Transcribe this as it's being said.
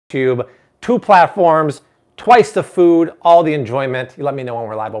YouTube, 2 platforms, twice the food, all the enjoyment. You let me know when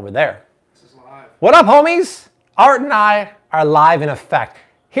we're live over there. This is live. What up, homies? Art and I are live in effect.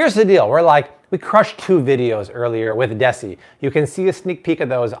 Here's the deal. We crushed 2 videos earlier with Desi. You can see a sneak peek of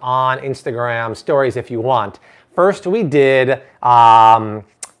those on Instagram stories if you want. First, we did brownies.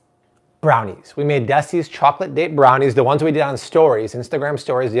 We made Desi's chocolate date brownies, the ones we did on stories, Instagram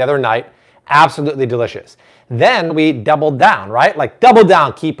stories the other night. Absolutely delicious. Then we doubled down, right? Like double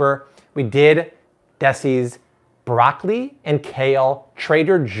down, keeper. We did Desi's broccoli and kale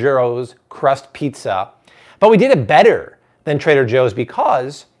Trader Joe's crust pizza. But we did it better than Trader Joe's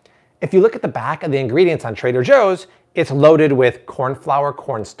because if you look at the back of the ingredients on Trader Joe's, it's loaded with corn flour,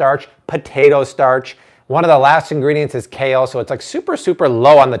 cornstarch, potato starch. One of the last ingredients is kale, so it's like super, super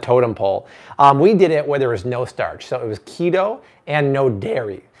low on the totem pole. We did it where there was no starch, so it was keto and no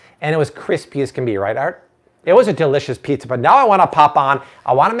dairy. And it was crispy as can be, right, Art? It was a delicious pizza, but now I want to pop on.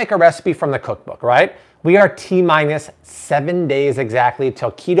 I want to make a recipe from the cookbook, right? We are T-minus 7 days exactly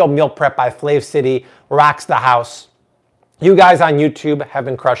till Keto Meal Prep by Flav City rocks the house. You guys on YouTube have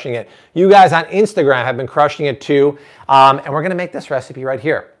been crushing it. You guys on Instagram have been crushing it too. And we're gonna make this recipe right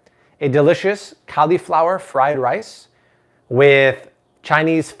here. A delicious cauliflower fried rice with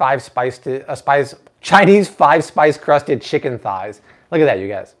Chinese 5-spice crusted chicken thighs. Look at that, you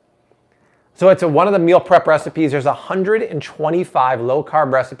guys. So it's one of the meal prep recipes. There's 125 low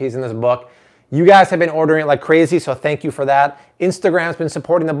carb recipes in this book. You guys have been ordering it like crazy, so thank you for that. Instagram's been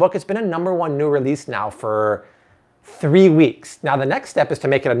supporting the book. It's been a #1 new release now for 3 weeks. Now the next step is to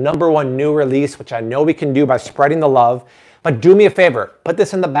make it a #1 new release, which I know we can do by spreading the love. But do me a favor, put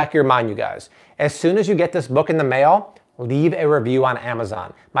this in the back of your mind, you guys. As soon as you get this book in the mail, leave a review on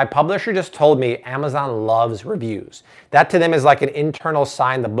Amazon. My publisher just told me Amazon loves reviews. That to them is like an internal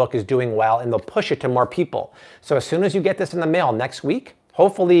sign the book is doing well, and they'll push it to more people. So as soon as you get this in the mail next week,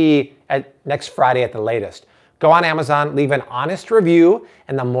 hopefully at next Friday at the latest, go on Amazon, leave an honest review,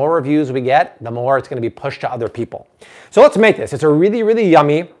 and the more reviews we get, the more it's gonna be pushed to other people. So let's make this. It's a really, really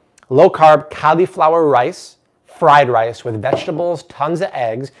yummy, low-carb cauliflower rice, fried rice with vegetables, tons of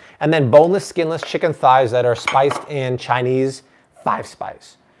eggs, and then boneless, skinless chicken thighs that are spiced in Chinese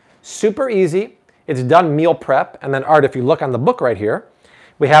 5-spice. Super easy. It's done meal prep. And then Art, if you look on the book right here,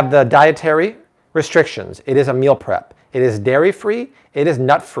 we have the dietary restrictions. It is a meal prep. It is dairy-free, it is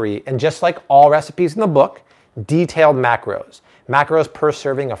nut-free, and just like all recipes in the book, detailed macros. Macros per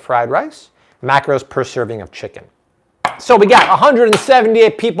serving of fried rice, macros per serving of chicken. So we got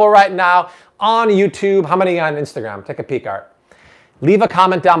 178 people right now on YouTube. How many on Instagram? Take a peek, Art. Leave a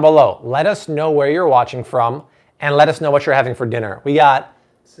comment down below. Let us know where you're watching from and let us know what you're having for dinner. We got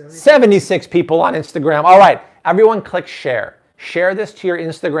 76 people on Instagram. All right, everyone click share. Share this to your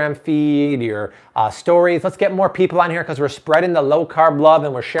Instagram feed, your stories. Let's get more people on here because we're spreading the low carb love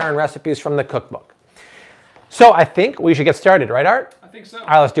and we're sharing recipes from the cookbook. So I think we should get started, right, Art? I think so. All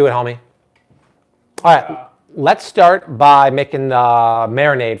right, let's do it, homie. All right, let's start by making the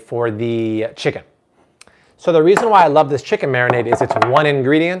marinade for the chicken. So the reason why I love this chicken marinade is it's 1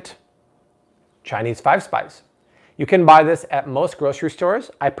 ingredient, Chinese 5-spice. You can buy this at most grocery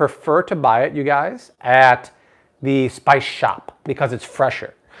stores. I prefer to buy it, you guys, at the spice shop because it's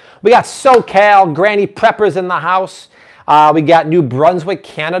fresher. We got SoCal Granny Preppers in the house. We got New Brunswick,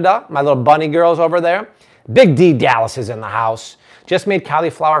 Canada, my little bunny girls over there. Big D Dallas is in the house. Just made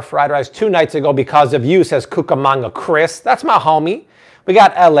cauliflower fried rice 2 nights ago because of you, says Cucamonga Chris. That's my homie. We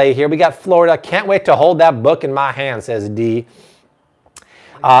got LA here. We got Florida. Can't wait to hold that book in my hand, says D.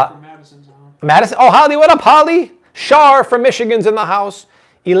 Madison. Oh, Holly, what up, Holly? Shar from Michigan's in the house.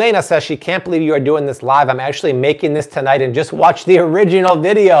 Elena says she can't believe you are doing this live. I'm actually making this tonight and just watched the original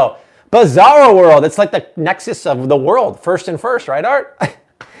video. Bizarro world. It's like the nexus of the world. First and first, right, Art?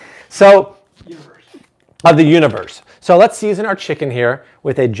 So, of the universe. So let's season our chicken here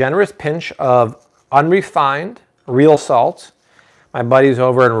with a generous pinch of unrefined real salt. My buddies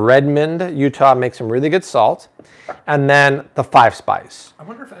over in Redmond, Utah make some really good salt. And then the 5-spice. I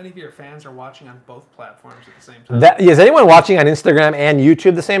wonder if any of your fans are watching on both platforms at the same time. Is anyone watching on Instagram and YouTube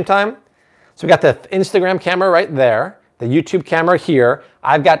at the same time? So we got the Instagram camera right there, the YouTube camera here.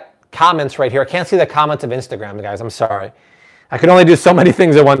 I've got comments right here. I can't see the comments of Instagram, guys. I'm sorry. I can only do so many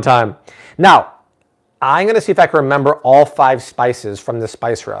things at one time. Now, I'm going to see if I can remember all 5 spices from the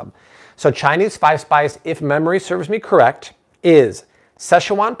spice rub. So Chinese 5-spice, if memory serves me correct, is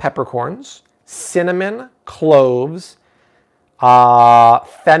Szechuan peppercorns, cinnamon, cloves,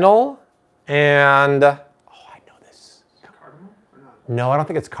 fennel, and, oh, I know this. Cardamom or not? No, I don't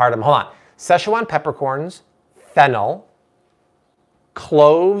think it's cardamom. Hold on. Szechuan peppercorns, fennel,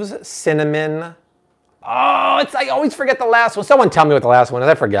 cloves, cinnamon, Oh, I always forget the last one. Someone tell me what the last one is.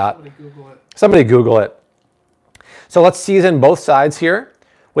 I forgot. Somebody Google it. Somebody Google it. So let's season both sides here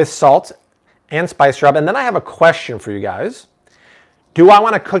with salt and spice rub. And then I have a question for you guys. Do I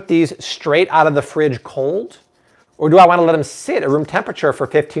want to cook these straight out of the fridge cold? Or do I want to let them sit at room temperature for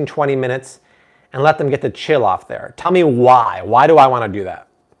 15, 20 minutes and let them get the chill off there? Tell me why. Why do I want to do that?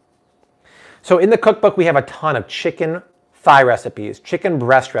 So in the cookbook, we have a ton of chicken thigh recipes, chicken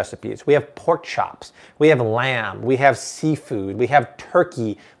breast recipes. We have pork chops. We have lamb. We have seafood. We have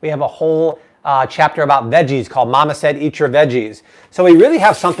turkey. We have a whole chapter about veggies called Mama Said Eat Your Veggies. So we really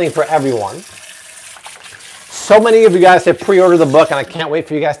have something for everyone. So many of you guys have pre-ordered the book, and I can't wait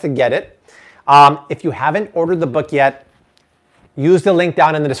for you guys to get it. If you haven't ordered the book yet, use the link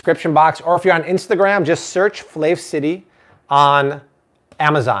down in the description box, or if you're on Instagram, just search Flav City on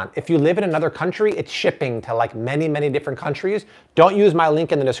Amazon. If you live in another country, it's shipping to like many, many different countries. Don't use my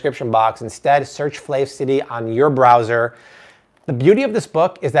link in the description box. Instead, search Flav City on your browser. The beauty of this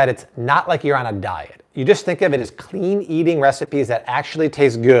book is that it's not like you're on a diet. You just think of it as clean eating recipes that actually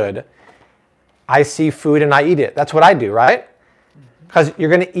taste good. I see food and I eat it. That's what I do, right? Because you're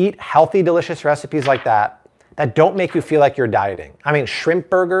going to eat healthy, delicious recipes like that don't make you feel like you're dieting. I mean, shrimp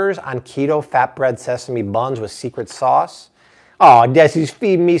burgers on keto fat bread sesame buns with secret sauce. Oh, Desi's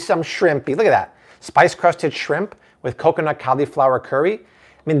feeding me some shrimpy. Look at that. Spice crusted shrimp with coconut cauliflower curry.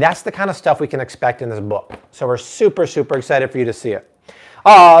 I mean, that's the kind of stuff we can expect in this book. So we're super, super excited for you to see it.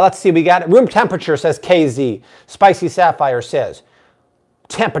 Oh, let's see. We got it. Room temperature, says KZ. Spicy Sapphire says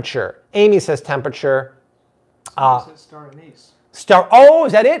temperature. Amy says temperature. It says star anise. Oh,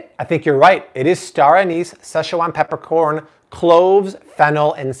 is that it? I think you're right. It is star anise, Szechuan peppercorn, cloves,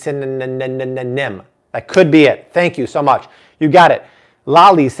 fennel, and cinnamon. That could be it. Thank you so much. You got it.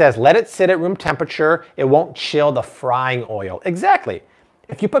 Lali says, let it sit at room temperature. It won't chill the frying oil. Exactly.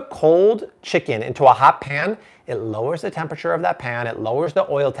 If you put cold chicken into a hot pan, it lowers the temperature of that pan. It lowers the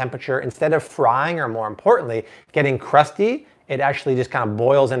oil temperature. Instead of frying, or more importantly, getting crusty, it actually just kind of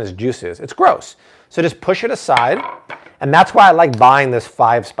boils in its juices. It's gross. So just push it aside. And that's why I like buying this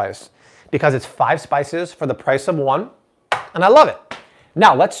 5 spice, because it's 5 spices for the price of 1. And I love it.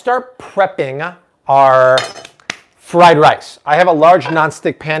 Now let's start prepping our fried rice. I have a large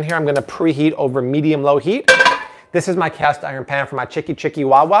nonstick pan here. I'm going to preheat over medium-low heat. This is my cast iron pan for my Chicky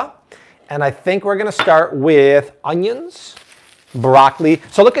Wawa. And I think we're going to start with onions, broccoli.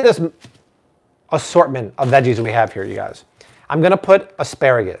 So look at this assortment of veggies we have here, you guys. I'm going to put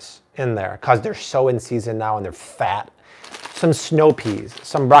asparagus in there because they're so in season now and they're fat. Some snow peas,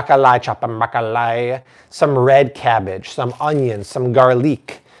 some broccoli, chopped broccoli, some red cabbage, some onions, some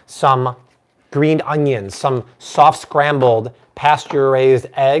garlic, some green onions, some soft scrambled pasture-raised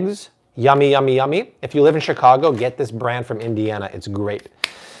eggs. Yummy, yummy, yummy. If you live in Chicago, get this brand from Indiana. It's great.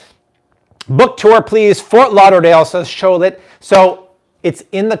 Book tour, please. Fort Lauderdale, says Cholet. So it's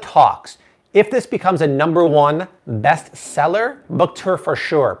in the talks. If this becomes a #1 bestseller, book tour for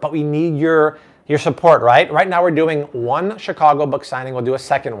sure. But we need your support, right? Right now we're doing 1 Chicago book signing. We'll do a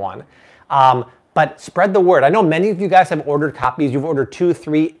second one. But spread the word. I know many of you guys have ordered copies. You've ordered 2,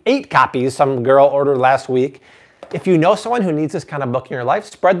 3, 8 copies. Some girl ordered last week. If you know someone who needs this kind of book in your life,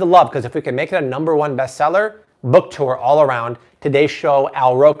 spread the love, because if we can make it a #1 bestseller, book tour all around, Today's Show,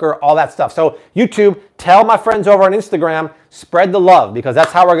 Al Roker, all that stuff. So YouTube, tell my friends over on Instagram, spread the love, because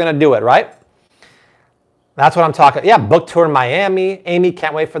that's how we're going to do it, right? That's what I'm talking. Yeah, book tour in Miami. Amy,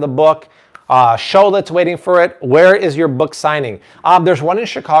 can't wait for the book. Cholet's waiting for it. Where is your book signing? There's one in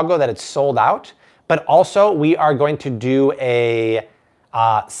Chicago that it's sold out, but also we are going to do a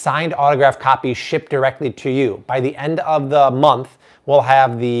signed autograph copy shipped directly to you. By the end of the month, we'll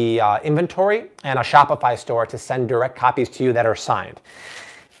have the inventory and a Shopify store to send direct copies to you that are signed.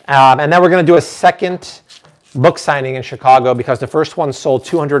 And then we're going to do a second book signing in Chicago because the first one sold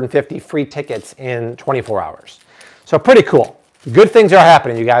 250 free tickets in 24 hours. So pretty cool. Good things are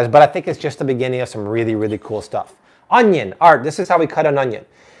happening, you guys, but I think it's just the beginning of some really, really cool stuff. Onion. Art, this is how we cut an onion.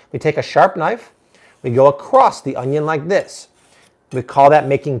 We take a sharp knife. We go across the onion like this. We call that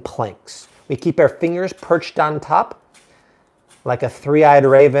making planks. We keep our fingers perched on top like a 3-eyed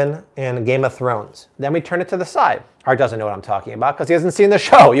raven in Game of Thrones. Then we turn it to the side. Art doesn't know what I'm talking about because he hasn't seen the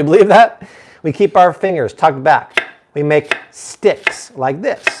show. You believe that? We keep our fingers tucked back. We make sticks like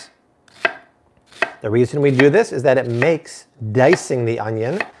this. The reason we do this is that it makes dicing the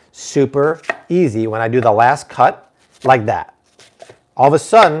onion super easy when I do the last cut like that. All of a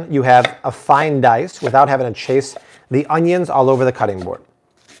sudden, you have a fine dice without having to chase the onions all over the cutting board.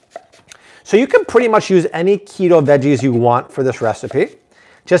 So you can pretty much use any keto veggies you want for this recipe.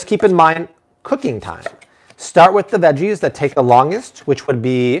 Just keep in mind cooking time. Start with the veggies that take the longest, which would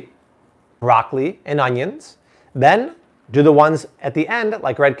be broccoli and onions. Then do the ones at the end,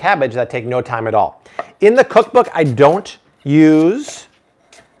 like red cabbage, that take no time at all. In the cookbook, I don't use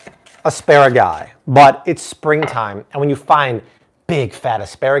asparagus, but it's springtime. And when you find big fat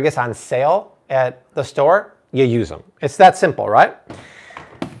asparagus on sale at the store, you use them. It's that simple, right?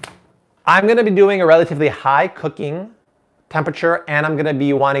 I'm gonna be doing a relatively high cooking temperature, and I'm gonna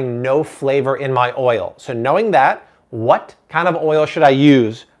be wanting no flavor in my oil. So knowing that, what kind of oil should I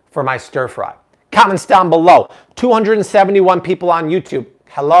use for my stir fry? Comments down below. 271 people on YouTube.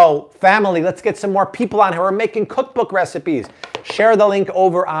 Hello, family, let's get some more people on here. We're making cookbook recipes. Share the link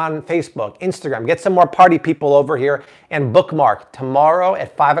over on Facebook, Instagram. Get some more party people over here and bookmark tomorrow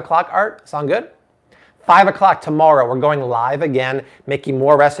at 5 o'clock, Art. Sound good? 5 o'clock tomorrow, we're going live again, making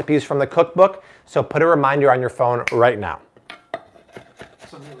more recipes from the cookbook. So put a reminder on your phone right now.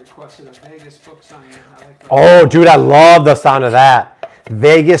 Somebody requested a Vegas book signing. I like that. Oh, dude, I love the sound of that.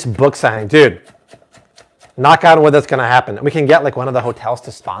 Vegas book signing. Dude, knock on wood, that's going to happen. We can get like one of the hotels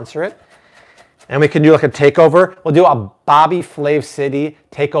to sponsor it. And we can do like a takeover. We'll do a Bobby Flav City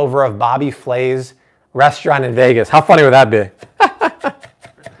takeover of Bobby Flav's restaurant in Vegas. How funny would that be?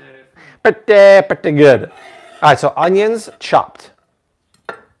 Pretty good. All right, so onions chopped.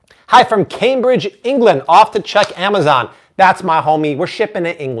 Hi from Cambridge, England. Off to check Amazon. That's my homie. We're shipping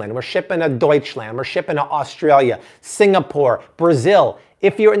to England. We're shipping to Deutschland. We're shipping to Australia, Singapore, Brazil.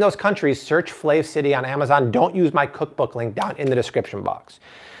 If you're in those countries, search Flav City on Amazon. Don't use my cookbook link down in the description box.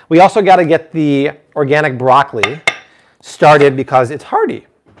 We also got to get the organic broccoli started because it's hearty.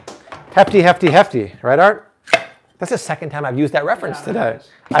 Hefty, hefty, hefty. Right, Art? That's the second time I've used that reference today.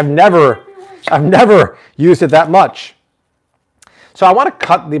 I've never used it that much. So I want to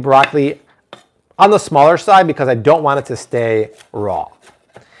cut the broccoli on the smaller side because I don't want it to stay raw.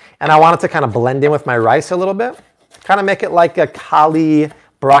 And I want it to kind of blend in with my rice a little bit. Kind of make it like a cauli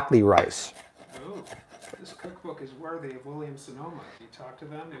broccoli rice. Ooh, this cookbook is worthy of Williams-Sonoma. If you talk to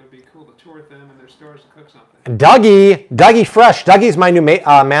them, it would be cool to tour with them in their stores and cook something. Dougie Fresh. Dougie's my new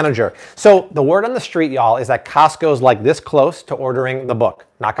manager. So the word on the street, y'all, is that Costco's like this close to ordering the book.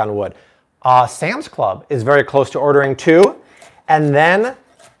 Knock on wood. Sam's Club is very close to ordering too. And then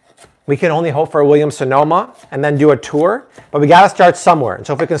we can only hope for Williams-Sonoma and then do a tour. But we got to start somewhere. And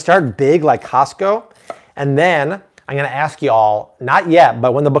so if we can start big like Costco, and then I'm going to ask you all, not yet,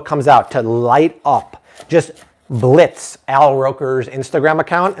 but when the book comes out, to light up, just blitz Al Roker's Instagram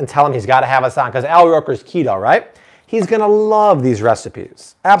account and tell him he's got to have us on, because Al Roker's keto, right? He's going to love these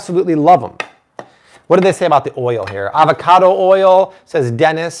recipes. Absolutely love them. What did they say about the oil here? Avocado oil, says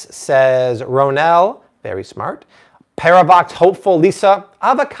Dennis, says Ronell, very smart. Paravox Hopeful Lisa,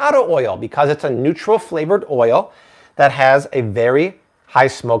 avocado oil, because it's a neutral flavored oil that has a very high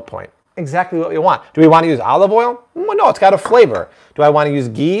smoke point. Exactly what we want. Do we want to use olive oil? Well, no, it's got a flavor. Do I want to use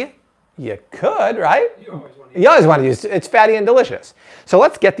ghee? You could, right? You always want to use it. It's fatty and delicious. So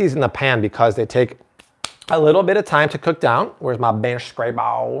let's get these in the pan because they take a little bit of time to cook down. Where's my bench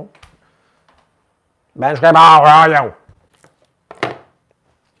scraper? Bench scraper, where are you? You're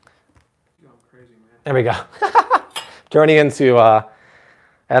going crazy, man. There we go. Turning into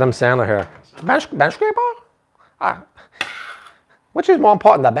Adam Sandler here. Bench scraper? Which is more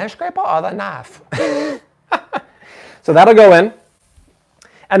important, the bench scraper or the knife? So that'll go in.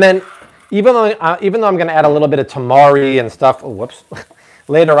 And then even though I'm going to add a little bit of tamari and stuff, oh, whoops,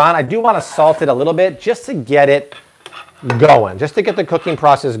 later on, I do want to salt it a little bit just to get it going, just to get the cooking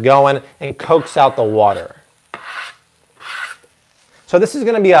process going and coax out the water. So this is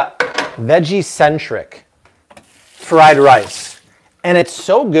going to be a veggie-centric fried rice. And it's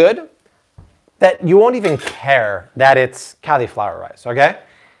so good that you won't even care that it's cauliflower rice, okay?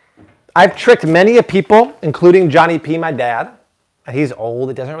 I've tricked many of people, including Johnny P, my dad, and he's old,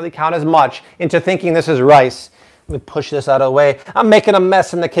 it doesn't really count as much, into thinking this is rice. Let me push this out of the way. I'm making a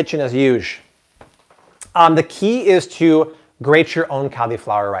mess in the kitchen as usual. The key is to grate your own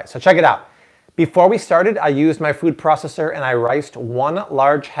cauliflower rice. So check it out. Before we started, I used my food processor and I riced 1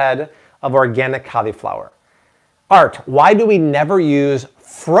 large head of organic cauliflower. Art, why do we never use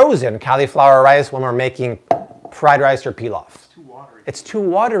frozen cauliflower rice when we're making fried rice or pilaf? It's too watery. It's too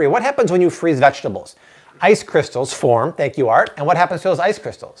watery. What happens when you freeze vegetables? Ice crystals form, thank you, Art. And what happens to those ice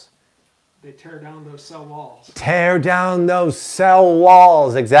crystals? They tear down those cell walls. Tear down those cell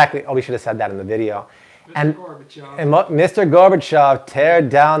walls. Exactly. Oh, we should have said that in the video. Mr. Gorbachev. And Mr. Gorbachev, tear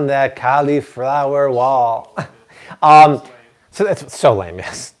down that cauliflower wall. So that's so lame,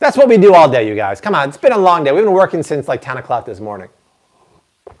 yes. That's what we do all day, you guys. Come on, it's been a long day. We've been working since like 10 o'clock this morning.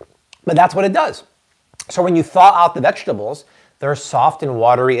 But that's what it does. So when you thaw out the vegetables, They're soft and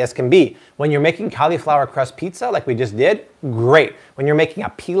watery as can be. When you're making cauliflower crust pizza like we just did, great. When you're making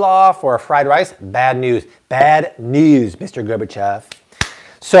a pilaf or a fried rice, bad news. Bad news, Mr. Gorbachev.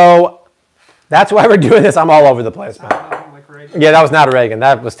 So that's why we're doing this. I'm all over the place, man. Yeah, that was not Reagan.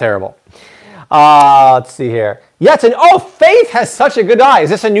 That was terrible. Let's see here. Yeah, oh, Faith has such a good eye. Is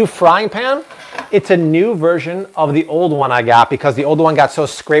this a new frying pan? It's a new version of the old one I got because the old one got so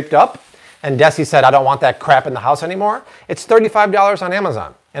scraped up. And Desi said, I don't want that crap in the house anymore. It's $35 on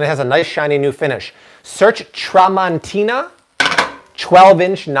Amazon, and it has a nice, shiny new finish. Search Tramontina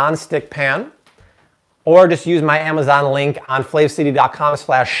 12-inch nonstick pan, or just use my Amazon link on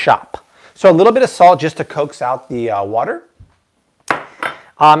flavecity.com/shop. So a little bit of salt just to coax out the water.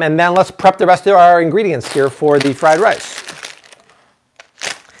 And then let's prep the rest of our ingredients here for the fried rice.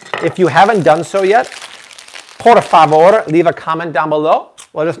 If you haven't done so yet, por favor, leave a comment down below.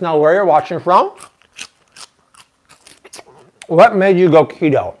 Let us know where you're watching from. What made you go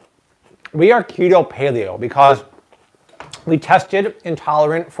keto? We are keto paleo because we tested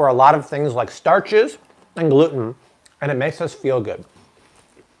intolerant for a lot of things like starches and gluten, and it makes us feel good.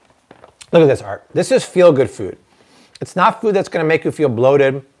 Look at this, Art. This is feel-good food. It's not food that's going to make you feel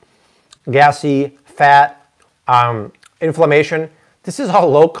bloated, gassy, fat, inflammation. This is all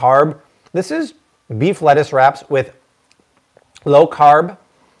low carb. This is beef lettuce wraps with low carb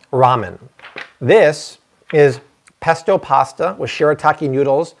ramen. This is pesto pasta with shirataki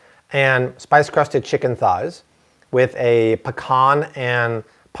noodles and spice crusted chicken thighs with a pecan and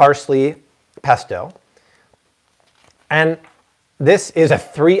parsley pesto. And this is a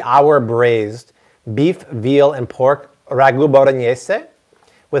 3-hour braised beef, veal, and pork ragu bolognese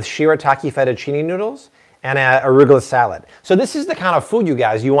with shirataki fettuccine noodles and an arugula salad. So this is the kind of food, you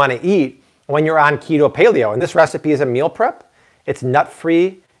guys, you want to eat when you're on keto paleo. And this recipe is a meal prep. It's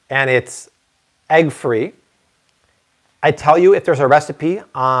nut-free and it's egg-free. I tell you if there's a recipe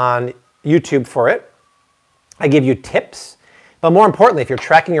on YouTube for it. I give you tips. But more importantly, if you're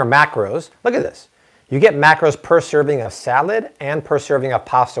tracking your macros, look at this. You get macros per serving of salad and per serving of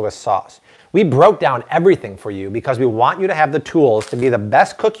pasta with sauce. We broke down everything for you because we want you to have the tools to be the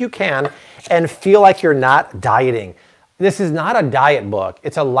best cook you can and feel like you're not dieting. This is not a diet book.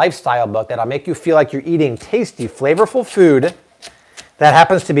 It's a lifestyle book that'll make you feel like you're eating tasty, flavorful food that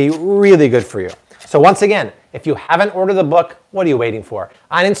happens to be really good for you. So once again, if you haven't ordered the book, what are you waiting for?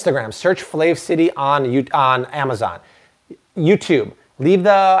 On Instagram, search Flav City on Amazon. YouTube, leave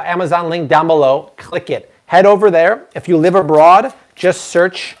the Amazon link down below, click it. Head over there. If you live abroad, just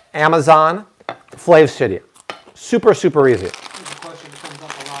search Amazon Flav City. Super, super easy. Here's a question that comes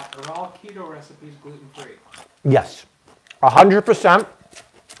up a lot. Are all keto recipes gluten-free? Yes. 100%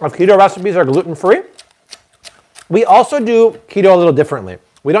 of keto recipes are gluten-free. We also do keto a little differently.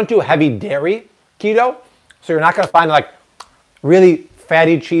 We don't do heavy dairy keto, so you're not going to find like really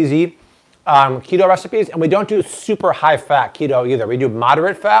fatty, cheesy keto recipes, and we don't do super high fat keto either. We do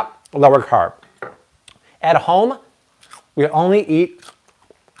moderate fat, lower carb. At home, we only eat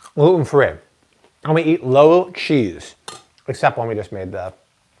gluten-free, and we eat low cheese, except when we just made the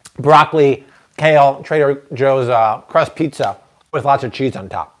broccoli, kale, Trader Joe's crust pizza with lots of cheese on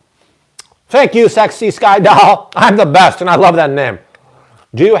top. Thank you, sexy sky doll. I'm the best, and I love that name.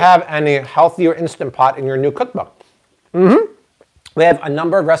 Do you have any healthier Instant Pot in your new cookbook? We have a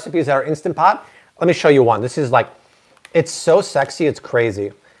number of recipes that are Instant Pot. Let me show you one. This is like, it's so sexy, it's crazy.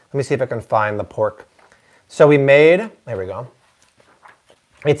 Let me see if I can find the pork. So we made, there we go.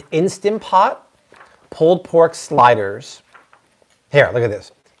 It's Instant Pot pulled pork sliders. Here, look at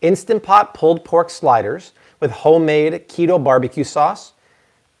this. Instant Pot pulled pork sliders with homemade keto barbecue sauce,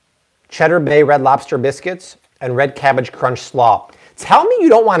 Cheddar Bay Red Lobster biscuits, and Red Cabbage Crunch slaw. Tell me you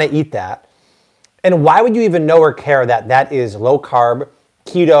don't want to eat that. And why would you even know or care that that is low carb,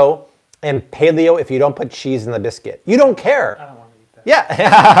 keto, and paleo if you don't put cheese in the biscuit? You don't care. I don't want to eat that.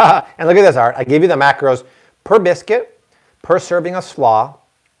 Yeah. And look at this, Art. I gave you the macros per biscuit, per serving of slaw,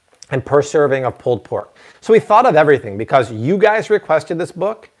 and per serving of pulled pork. So we thought of everything because you guys requested this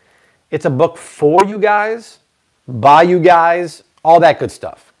book. It's a book for you guys, by you guys, all that good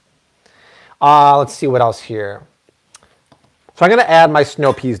stuff. Let's see what else here. So I'm going to add my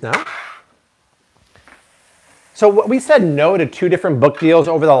snow peas now. So we said no to 2 different book deals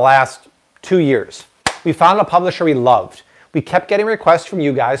over the last 2 years. We found a publisher we loved. We kept getting requests from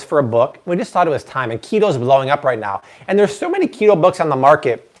you guys for a book. We just thought it was time, and keto's blowing up right now. And there's so many keto books on the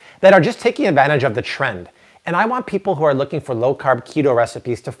market that are just taking advantage of the trend. And I want people who are looking for low-carb keto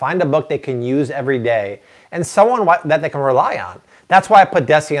recipes to find a book they can use every day and someone that they can rely on. That's why I put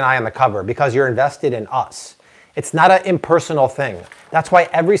Desi and I on the cover, because you're invested in us. It's not an impersonal thing. That's why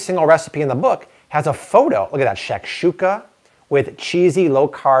every single recipe in the book has a photo. Look at that, shakshuka with cheesy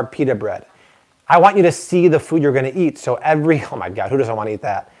low-carb pita bread. I want you to see the food you're going to eat. So oh my God, who doesn't want to eat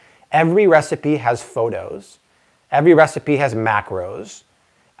that? Every recipe has photos. Every recipe has macros.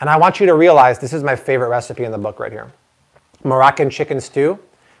 And I want you to realize this is my favorite recipe in the book right here. Moroccan chicken stew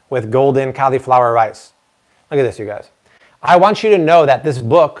with golden cauliflower rice. Look at this, you guys. I want you to know that this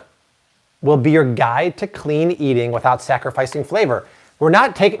book will be your guide to clean eating without sacrificing flavor. We're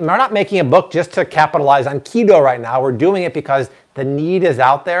not making a book just to capitalize on keto right now. We're doing it because the need is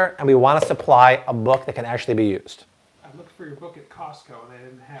out there and we want to supply a book that can actually be used. I looked for your book at Costco and they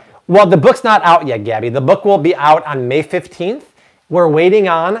didn't have it. Well, the book's not out yet, Gabby. The book will be out on May 15th. We're waiting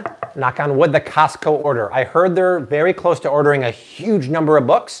on, knock on wood, the Costco order. I heard they're very close to ordering a huge number of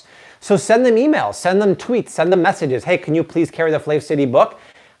books. So send them emails, send them tweets, send them messages. Hey, can you please carry the Flav City book?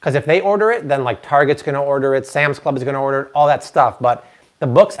 Because if they order it, then like Target's going to order it, Sam's Club is going to order it, all that stuff. But the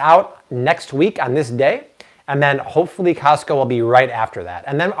book's out next week on this day. And then hopefully Costco will be right after that.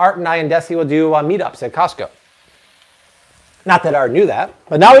 And then Art and I and Desi will do meetups at Costco. Not that Art knew that,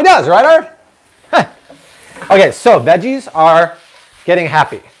 but now he does, right, Art? Huh. Okay, so veggies are getting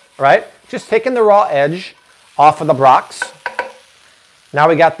happy, right? Just taking the raw edge off of the brocks. Now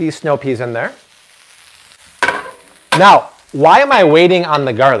we got these snow peas in there. Now, why am I waiting on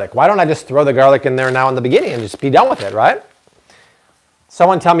the garlic? Why don't I just throw the garlic in there now in the beginning and just be done with it, right?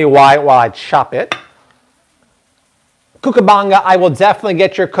 Someone tell me why while I chop it. Kukabanga, I will definitely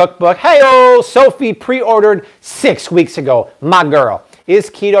get your cookbook. Hey-oh, Sophie pre-ordered 6 weeks ago. My girl. Is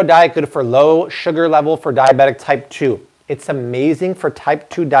keto diet good for low sugar level for diabetic type 2? It's amazing for type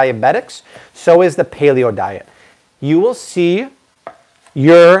 2 diabetics. So is the paleo diet. You will see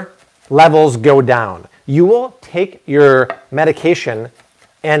your levels go down. You will take your medication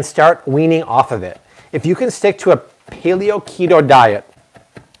and start weaning off of it. If you can stick to a paleo keto diet,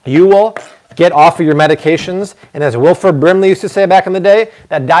 you will get off of your medications, and as Wilford Brimley used to say back in the day,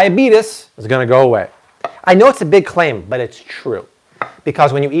 that diabetes is going to go away. I know it's a big claim, but it's true.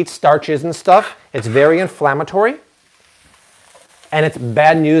 Because when you eat starches and stuff, it's very inflammatory, and it's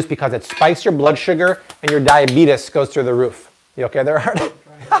bad news because it spikes your blood sugar, and your diabetes goes through the roof. You okay there, Art?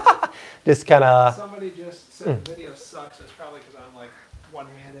 Just kind of... Somebody just said the video sucks. It's probably because I'm like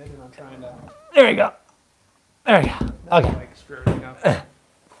one-handed and I'm trying to... There you go. There you go. Okay. Like screw everything up.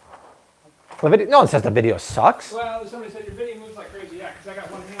 No one says the video sucks. Well, somebody said your video moves like crazy. Yeah, because I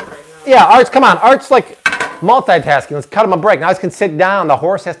got one hand right now. Yeah, Art's, come on. Art's like multitasking. Let's cut him a break. Now he can sit down. The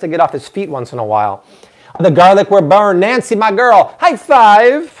horse has to get off his feet once in a while. The garlic were burned. Nancy, my girl. High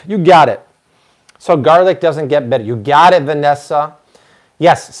five. You got it. So garlic doesn't get bitter. You got it, Vanessa.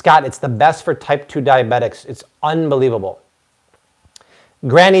 Yes, Scott, it's the best for type 2 diabetics. It's unbelievable.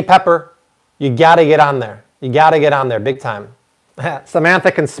 Granny Pepper, you got to get on there. You got to get on there big time.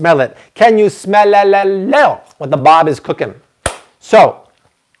 Samantha can smell it. Can you smell what the Bob is cooking? So,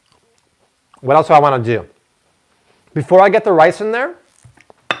 what else do I want to do? Before I get the rice in there,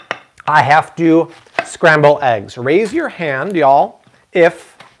 I have to scramble eggs. Raise your hand, y'all,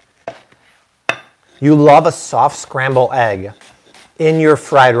 if you love a soft scrambled egg in your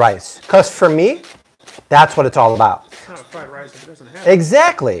fried rice. Because for me, that's what it's all about. It's not fried rice if it doesn't have it.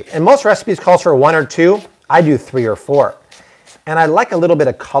 Exactly. And most recipes call for 1 or 2. I do 3 or 4. And I like a little bit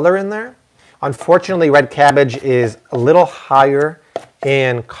of color in there. Unfortunately, red cabbage is a little higher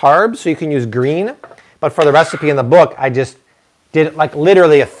in carbs, so you can use green. But for the recipe in the book, I just did like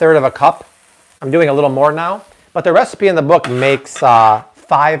literally 1/3 of a cup. I'm doing a little more now. But the recipe in the book makes 5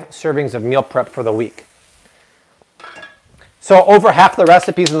 servings of meal prep for the week. So over half the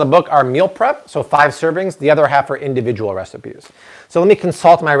recipes in the book are meal prep, so 5 servings. The other half are individual recipes. So let me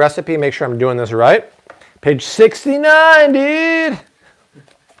consult my recipe, make sure I'm doing this right. Page 69, dude.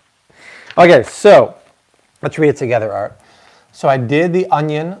 Okay, so let's read it together, Art. So I did the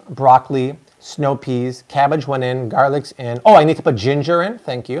onion, broccoli, snow peas, cabbage went in, garlic's in. Oh, I need to put ginger in,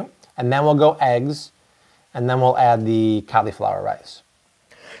 thank you. And then we'll go eggs, and then we'll add the cauliflower rice.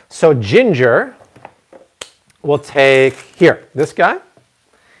 So ginger, we'll take, here, this guy,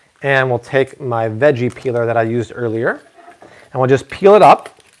 and we'll take my veggie peeler that I used earlier, and we'll just peel it up.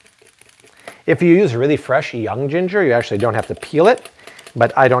 If you use really fresh, young ginger, you actually don't have to peel it,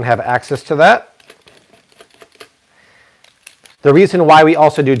 but I don't have access to that. The reason why we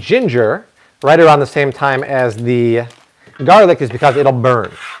also do ginger right around the same time as the garlic is because it'll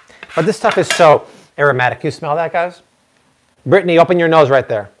burn. But this stuff is so aromatic. Can you smell that, guys? Brittany, open your nose right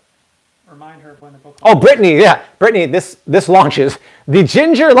there. Remind her of when the book... Oh, Brittany, yeah. Brittany, this launches. The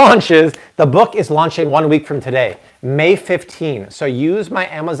ginger launches. The book is launching 1 week from today, May 15. So use my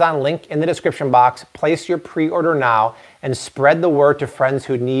Amazon link in the description box. Place your pre-order now and spread the word to friends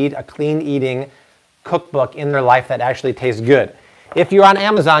who need a clean eating cookbook in their life that actually tastes good. If you're on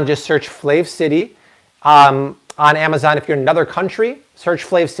Amazon, just search Flav City. On Amazon, if you're in another country, search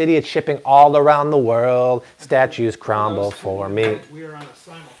Flav City. It's shipping all around the world. Statues crumble for me. We are on a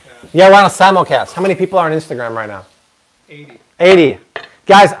simulcast. Yeah, we're on a simulcast. How many people are on Instagram right now? 80. 80.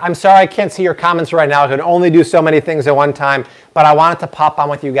 Guys, I'm sorry I can't see your comments right now. I can only do so many things at one time, but I wanted to pop on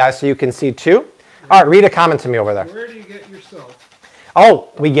with you guys so you can see too. All right, read a comment to me over there. Where do you get your salt? Oh,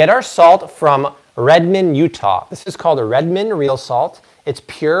 we get our salt from Redmond, Utah. This is called a Redmond Real Salt. It's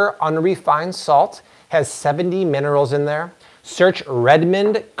pure, unrefined salt. Has 70 minerals in there. Search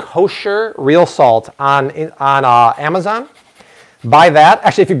Redmond Kosher Real Salt on Amazon. Buy that.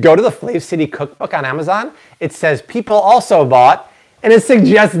 Actually, if you go to the Flav City Cookbook on Amazon, it says people also bought, and it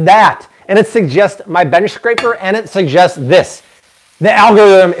suggests that. And it suggests my bench scraper, and it suggests this. The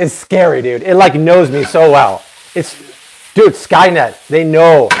algorithm is scary, dude. It like knows me so well. Dude, Skynet, they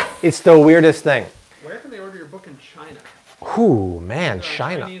know. It's the weirdest thing. Where can they order your book in China? Ooh, man,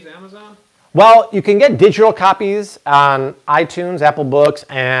 China. Chinese Amazon? Well, you can get digital copies on iTunes, Apple Books,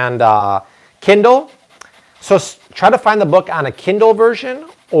 and Kindle. So try to find the book on a Kindle version,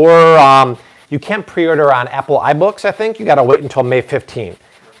 or you can't pre-order on Apple iBooks, I think. You got to wait until May 15.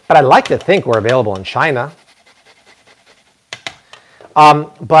 But I'd like to think we're available in China.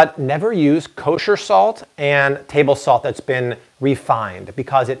 But never use kosher salt and table salt that's been refined,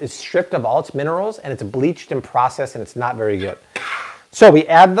 because it is stripped of all its minerals and it's bleached and processed, and it's not very good. So we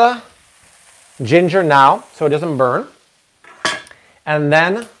add the ginger now so it doesn't burn. And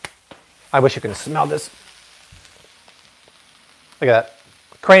then, I wish you could smell this. Look at that.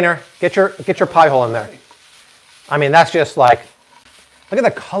 Craner, get your pie hole in there. I mean, that's just like, look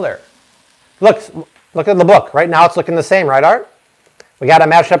at the color. Look at the book. Right now it's looking the same, right, Art? We got it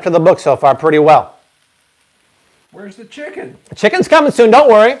matched up to the book so far pretty well. Where's the chicken? The chicken's coming soon, don't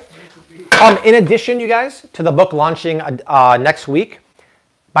worry. In addition, you guys, to the book launching next week,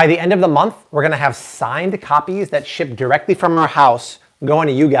 by the end of the month, we're going to have signed copies that ship directly from our house going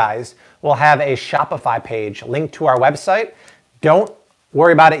to you guys. We'll have a Shopify page linked to our website. Don't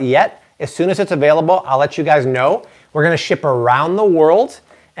worry about it yet. As soon as it's available, I'll let you guys know. We're going to ship around the world.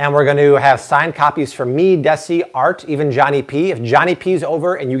 And we're going to have signed copies from me, Desi, Art, even Johnny P. If Johnny P's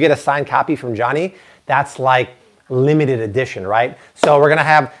over and you get a signed copy from Johnny, that's like limited edition, right? So we're going to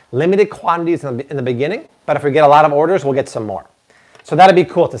have limited quantities in the beginning, but if we get a lot of orders, we'll get some more. So that'd be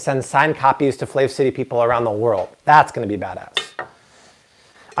cool to send signed copies to Flav City people around the world. That's going to be badass.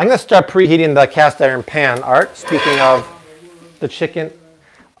 I'm going to start preheating the cast iron pan, Art. Speaking of the chicken,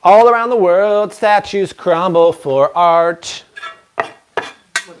 all around the world, statues crumble for art.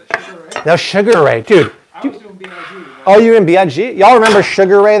 No, Sugar Ray, dude. I was doing B.I.G. Oh, you in B.I.G.? Y'all remember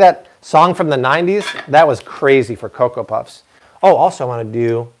Sugar Ray, that song from the 90s? That was crazy for Cocoa Puffs. Oh, also I want to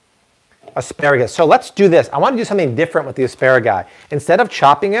do asparagus. So let's do this. I want to do something different with the asparagus. Instead of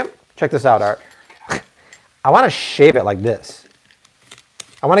chopping it, check this out, Art. I want to shave it like this.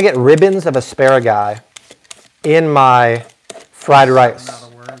 I want to get ribbons of asparagus in my fried rice.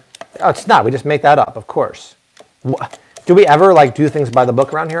 Not a word. Oh, it's not. We just make that up, of course. Do we ever like do things by the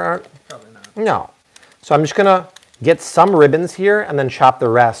book around here, Art? Probably not. No. So I'm just going to get some ribbons here and then chop the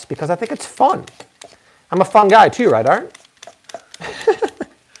rest because I think it's fun. I'm a fun guy too, right, Art?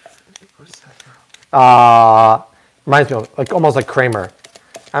 What's that from? Reminds me of like almost like Kramer.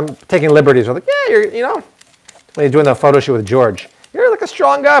 I'm taking liberties. We're like, yeah, you know, when he's doing the photo shoot with George. You're like a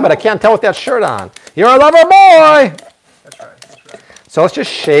strong guy, but I can't tell with that shirt on. You're a lover boy. That's right. So let's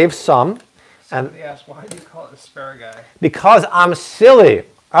just shave some. Somebody asked, why do you call it asparagus? Because I'm silly.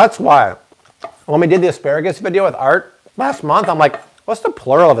 That's why. When we did the asparagus video with Art last month, I'm like, what's the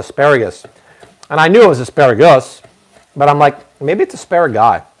plural of asparagus? And I knew it was asparagus, but I'm like, maybe it's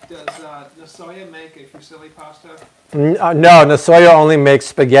asparagus. Does Nasoya make a fusilli pasta? No, Nasoya only makes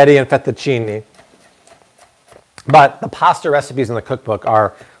spaghetti and fettuccine. But the pasta recipes in the cookbook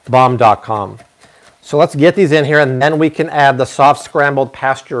are bomb.com. So let's get these in here, and then we can add the soft scrambled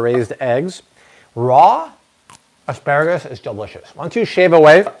pasture-raised eggs. Raw asparagus is delicious. Once you shave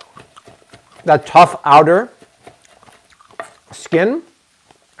away that tough outer skin,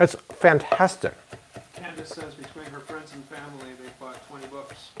 it's fantastic. Candace says between her friends and family, they bought 20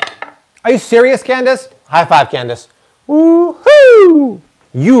 books. Are you serious, Candace? High five, Candace. Woo-hoo!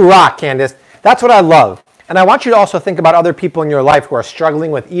 You rock, Candace. That's what I love. And I want you to also think about other people in your life who are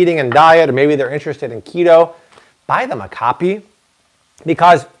struggling with eating and diet, or maybe they're interested in keto. Buy them a copy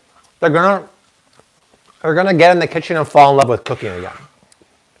because they're gonna get in the kitchen and fall in love with cooking again.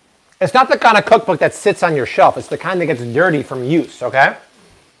 It's not the kind of cookbook that sits on your shelf. It's the kind that gets dirty from use, okay?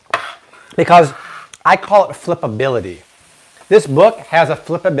 Because I call it flippability. This book has a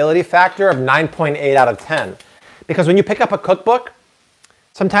flippability factor of 9.8 out of 10. Because when you pick up a cookbook,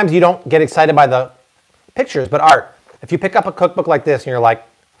 sometimes you don't get excited by the pictures, but art. If you pick up a cookbook like this and you're like,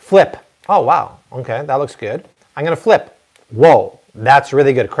 flip. Oh, wow. Okay, that looks good. I'm going to flip. Whoa, that's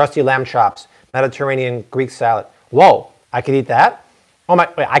really good. Crusty lamb chops, Mediterranean Greek salad. Whoa, I can eat that? Oh my,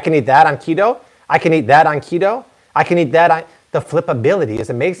 wait, I can eat that on keto? I can eat that on keto? I can eat that on... The flippability is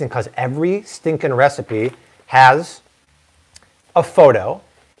amazing because every stinking recipe has a photo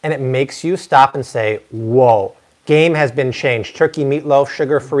and it makes you stop and say, whoa, game has been changed. Turkey meatloaf,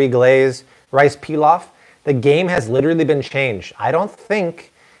 sugar-free glaze, rice pilaf. The game has literally been changed. I don't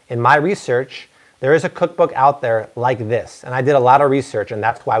think in my research there is a cookbook out there like this. And I did a lot of research and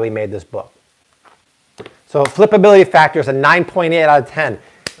that's why we made this book. So flippability factor is a 9.8 out of 10.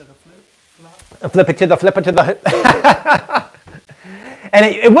 Flip it to the... And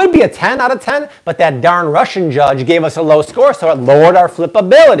it would be a 10 out of 10, but that darn Russian judge gave us a low score, so it lowered our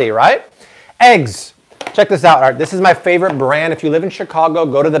flippability, right? Eggs. Check this out, Art. This is my favorite brand. If you live in Chicago,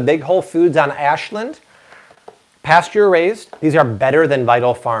 go to the big Whole Foods on Ashland. Pasture raised. These are better than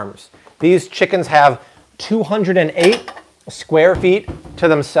Vital Farms. These chickens have 208 square feet to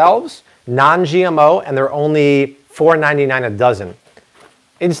themselves, non-GMO, and they're only $4.99 a dozen.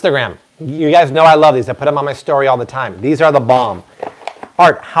 Instagram. You guys know I love these. I put them on my story all the time. These are the bomb.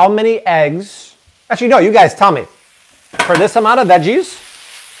 Art, how many eggs? Actually, no, you guys tell me. For this amount of veggies,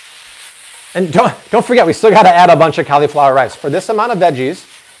 and don't forget, we still got to add a bunch of cauliflower rice. For this amount of veggies,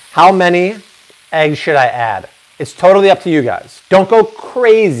 how many eggs should I add? It's totally up to you guys. Don't go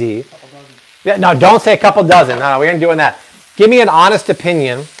crazy. Yeah, no, don't say a couple dozen. No, we ain't doing that. Give me an honest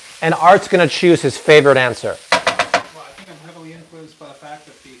opinion, and Art's going to choose his favorite answer. Well, I think I'm heavily influenced by the fact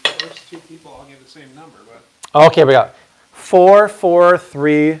that the first two people all give the same number. But Okay, we got 4, 4,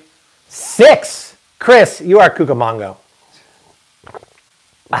 3, 6. Chris, you are Cucamongo.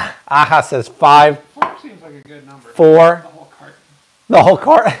 Aha says 5. 4 seems like a good number. 4. The whole carton. The whole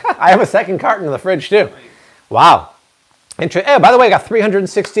carton. I have a second carton in the fridge too. Right. Wow. Hey, by the way, I got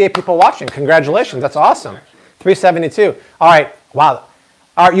 368 people watching. Congratulations. That's awesome. 372. All right. Wow.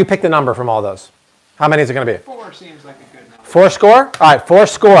 All right, you pick the number from all those. How many is it going to be? 4 seems like a good number. 4 score? All right, 4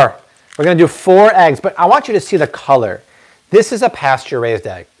 score. We're going to do 4 eggs, but I want you to see the color. This is a pasture-raised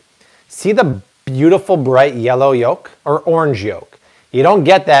egg. See the beautiful bright yellow yolk or orange yolk? You don't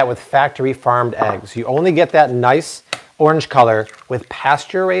get that with factory-farmed eggs. You only get that nice orange color with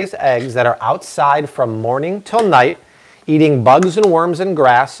pasture-raised eggs that are outside from morning till night, eating bugs and worms and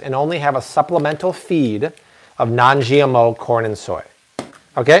grass, and only have a supplemental feed of non-GMO corn and soy.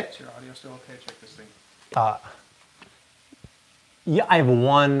 Okay? Is your audio still okay? Check this thing. Yeah, I have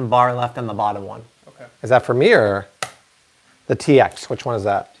 1 bar left on the bottom one. Okay. Is that for me or the TX? Which one is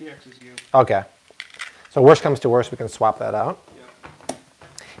that? TX is you. Okay. So worst comes to worst, we can swap that out. Yep.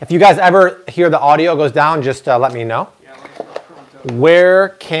 If you guys ever hear the audio goes down, just let me know. Yeah, let us know pronto. Where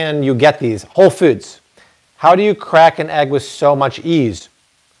can you get these? Whole Foods. How do you crack an egg with so much ease?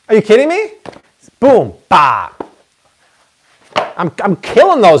 Are you kidding me? Boom, bah. I'm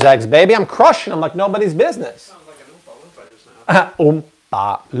killing those eggs, baby. I'm crushing them like nobody's business. Sounds like an Oompa Loompa just now.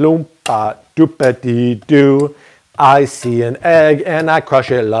 Oompa loompa doopity doo. I see an egg and I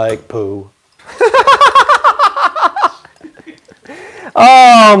crush it like poo.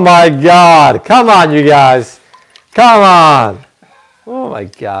 Oh my God. Come on, you guys. Come on. Oh my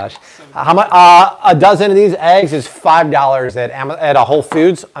gosh. How much? A dozen of these eggs is $5 at a Whole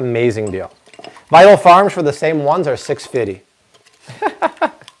Foods. Amazing deal. Vital Farms for the same ones are $6.50.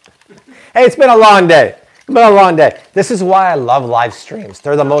 Hey, it's been a long day. It's been a long day. This is why I love live streams.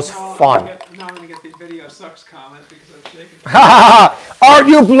 They're the most fun. Now I'm going to get the video sucks comment because I'm shaking. Art,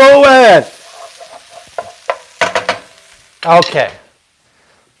 you blew it. Okay.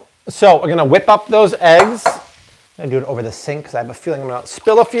 So we're going to whip up those eggs. I'm going to do it over the sink because I have a feeling I'm going to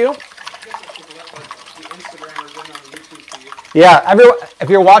spill a few. Yeah, everyone, if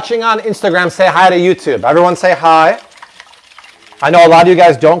you're watching on Instagram, say hi to YouTube. Everyone say hi. I know a lot of you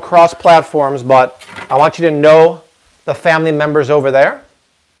guys don't cross platforms, but I want you to know the family members over there.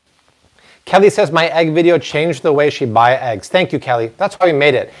 Kelly says my egg video changed the way she buys eggs. Thank you, Kelly. That's why we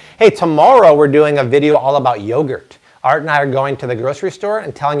made it. Hey, tomorrow we're doing a video all about yogurt. Art and I are going to the grocery store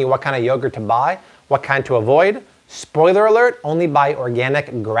and telling you what kind of yogurt to buy, what kind to avoid. Spoiler alert, only buy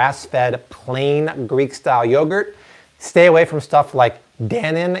organic, grass-fed, plain Greek-style yogurt. Stay away from stuff like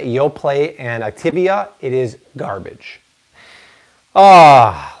Dannon, Yoplait, and Activia. It is garbage.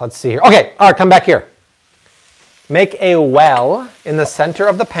 Let's see here. Okay, all right, come back here. Make a well in the center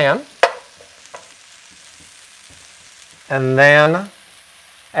of the pan. And then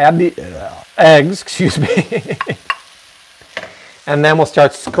add the eggs, excuse me. And then we'll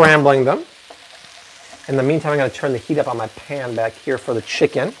start scrambling them. In the meantime, I'm going to turn the heat up on my pan back here for the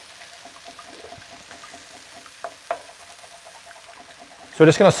chicken. So we're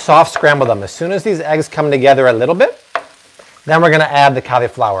just going to soft scramble them. As soon as these eggs come together a little bit, then we're going to add the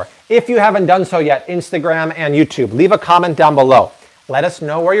cauliflower. If you haven't done so yet, Instagram and YouTube, leave a comment down below. Let us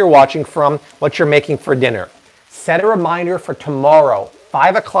know where you're watching from, what you're making for dinner. Set a reminder for tomorrow,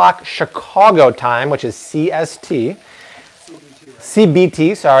 5 o'clock Chicago time, which is CST.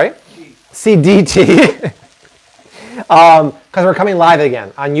 CBT, sorry. CDT. Because we're coming live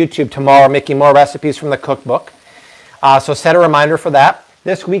again on YouTube tomorrow, making more recipes from the cookbook. So set a reminder for that.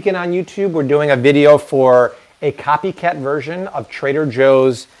 This weekend on YouTube, we're doing a video for a copycat version of Trader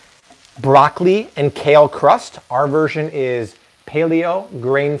Joe's broccoli and kale crust. Our version is paleo,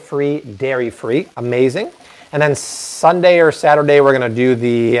 grain-free, dairy-free. Amazing. And then Sunday or Saturday, we're going to do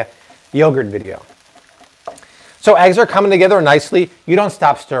the yogurt video. So eggs are coming together nicely. You don't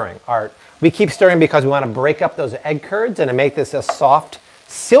stop stirring, Art. We keep stirring because we want to break up those egg curds and to make this a soft,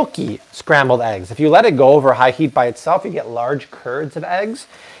 silky scrambled eggs. If you let it go over high heat by itself, you get large curds of eggs,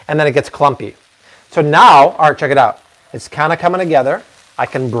 and then it gets clumpy. So now, Art, check it out. It's kind of coming together. I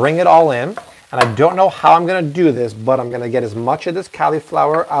can bring it all in, and I don't know how I'm going to do this, but I'm going to get as much of this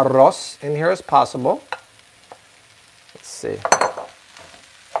cauliflower arroz in here as possible. Let's see.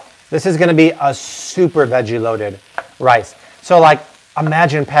 This is going to be a super veggie-loaded rice. So, like,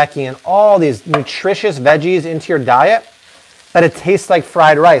 imagine packing in all these nutritious veggies into your diet, but it tastes like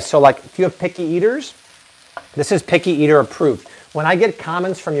fried rice. So, like, if you have picky eaters, this is picky eater approved. When I get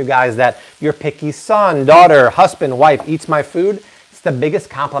comments from you guys that your picky son, daughter, husband, wife eats my food, it's the biggest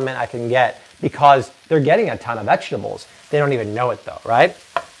compliment I can get because they're getting a ton of vegetables. They don't even know it though, right?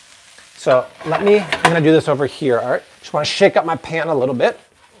 So I'm going to do this over here, Art. Just want to shake up my pan a little bit.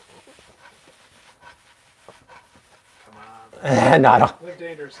 No, I don't. Live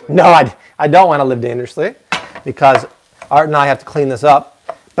dangerously. No, I don't want to live dangerously because Art and I have to clean this up.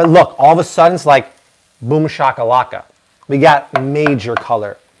 But look, all of a sudden it's like boom shakalaka. We got major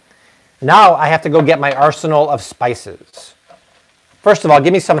color. Now I have to go get my arsenal of spices. First of all,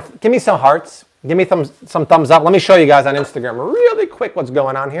 give me some hearts. Give me some thumbs up. Let me show you guys on Instagram really quick what's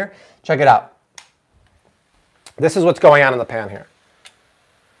going on here. Check it out. This is what's going on in the pan here.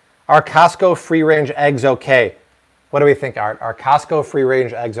 Are Costco free-range eggs okay? What do we think, Art? Are Costco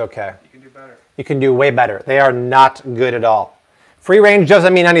free-range eggs okay? You can do better. You can do way better. They are not good at all. Free-range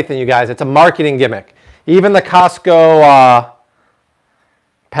doesn't mean anything, you guys. It's a marketing gimmick. Even the Costco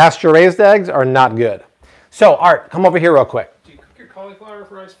pasture-raised eggs are not good. So, Art, come over here real quick. Do you cook your cauliflower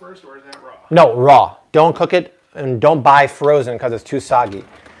rice first, or is that raw? No, raw. Don't cook it, and don't buy frozen because it's too soggy.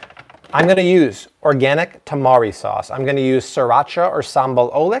 I'm going to use organic tamari sauce. I'm going to use sriracha or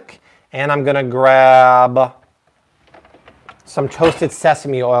sambal olik, and I'm going to grab some toasted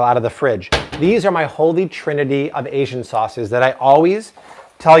sesame oil out of the fridge. These are my holy trinity of Asian sauces that I always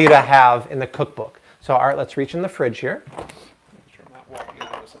tell you to have in the cookbook. So, Art, let's reach in the fridge here.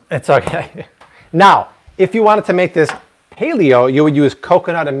 It's okay. Now, if you wanted to make this paleo, you would use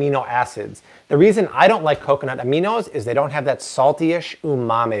coconut amino acids. The reason I don't like coconut aminos is they don't have that salty-ish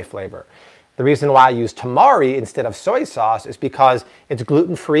umami flavor. The reason why I use tamari instead of soy sauce is because it's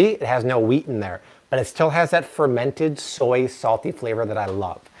gluten-free, it has no wheat in there, but it still has that fermented soy salty flavor that I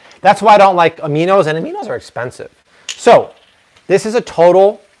love. That's why I don't like aminos, and aminos are expensive. So, this is a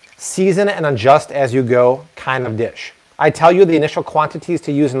total season and adjust as you go kind of dish. I tell you the initial quantities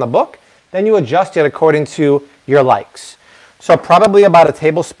to use in the book, then you adjust it according to your likes. So probably about a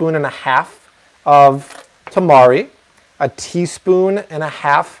tablespoon and a half of tamari, a teaspoon and a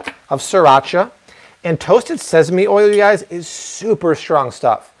half of sriracha, and toasted sesame oil, you guys, is super strong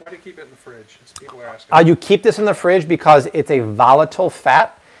stuff. Why do you keep it in the fridge? As people are asking. You keep this in the fridge because it's a volatile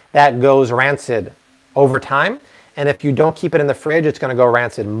fat that goes rancid over time. And if you don't keep it in the fridge, it's going to go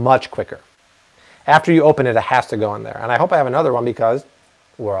rancid much quicker. After you open it, it has to go in there. And I hope I have another one because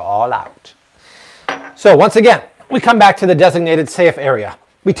we're all out. So once again, we come back to the designated safe area.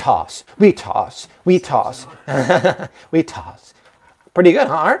 We toss, we toss, we toss, we toss. Pretty good,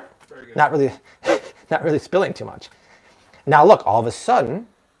 huh, Art? Very good. Not really spilling too much. Now look, all of a sudden,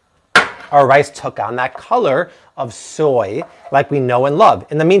 our rice took on that color of soy like we know and love.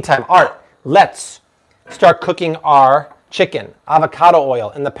 In the meantime, Art, let's start cooking our chicken. Avocado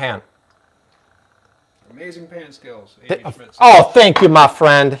oil in the pan. Amazing pan skills. Oh, thank you, my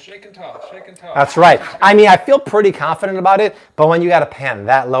friend. Shake and toss, shake and toss. That's right. I mean, I feel pretty confident about it, but when you got a pan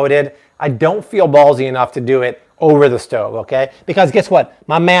that loaded, I don't feel ballsy enough to do it over the stove, okay? Because guess what?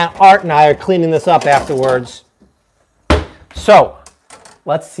 My man Art and I are cleaning this up afterwards. So,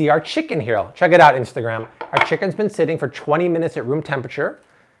 let's see our chicken here. Check it out, Instagram. Our chicken's been sitting for 20 minutes at room temperature.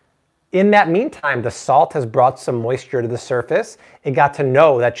 In that meantime, the salt has brought some moisture to the surface. It got to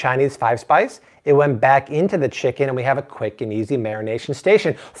know that Chinese 5-spice. It went back into the chicken, and we have a quick and easy marination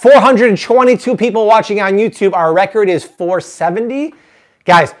station. 422 people watching on YouTube. Our record is 470.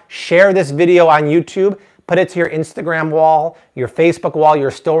 Guys, share this video on YouTube. Put it to your Instagram wall, your Facebook wall,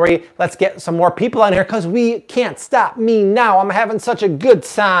 your story. Let's get some more people on here because we can't stop me now. I'm having such a good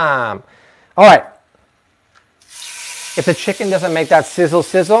time. All right. If the chicken doesn't make that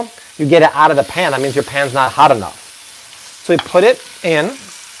sizzle, you get it out of the pan. That means your pan's not hot enough. So we put it in.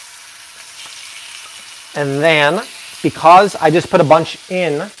 And then, because I just put a bunch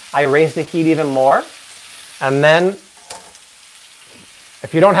in, I raise the heat even more. And then,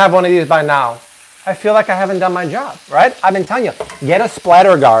 if you don't have one of these by now, I feel like I haven't done my job, right? I've been telling you, get a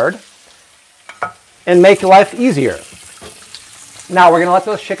splatter guard and make life easier. Now, we're going to let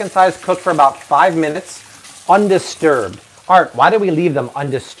those chicken thighs cook for about 5 minutes. Undisturbed. Art, why do we leave them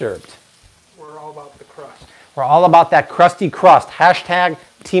undisturbed? We're all about the crust. We're all about that crusty crust. Hashtag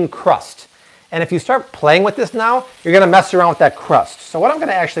Team Crust. And if you start playing with this now, you're going to mess around with that crust. So what I'm going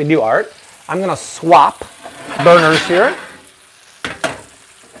to actually do, Art, I'm going to swap burners here.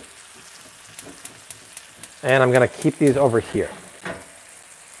 And I'm going to keep these over here.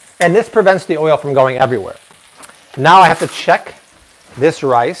 And this prevents the oil from going everywhere. Now I have to check this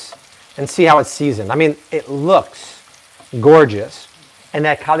rice and see how it's seasoned. I mean, it looks gorgeous. And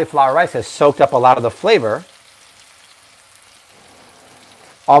that cauliflower rice has soaked up a lot of the flavor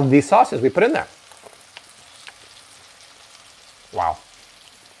of these sauces we put in there. Wow.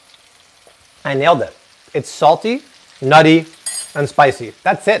 I nailed it. It's salty, nutty, and spicy.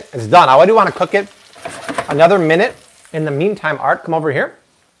 That's it. It's done. I do want to cook it another minute. In the meantime, Art, come over here.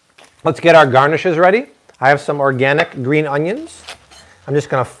 Let's get our garnishes ready. I have some organic green onions. I'm just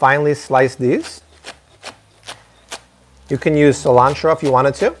going to finely slice these. You can use cilantro if you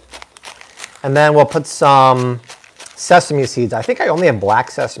wanted to. And then we'll put some sesame seeds. I think I only have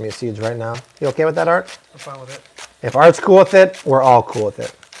black sesame seeds right now. You okay with that, Art? I'm fine with it. If Art's cool with it, we're all cool with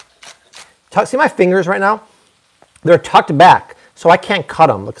it. See my fingers right now? They're tucked back, so I can't cut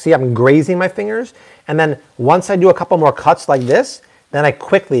them. Look, see, I'm grazing my fingers. And then once I do a couple more cuts like this, then I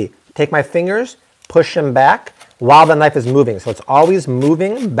quickly take my fingers, push them back while the knife is moving. So it's always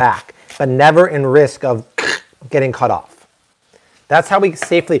moving back, but never in risk of getting cut off. That's how we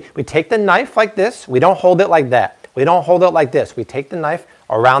safely, we take the knife like this. We don't hold it like that. We don't hold it like this. We take the knife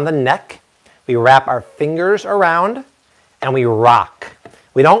around the neck. We wrap our fingers around and we rock.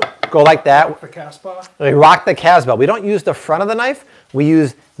 We don't go like that. The Casbah? We rock the Casbah. We don't use the front of the knife. We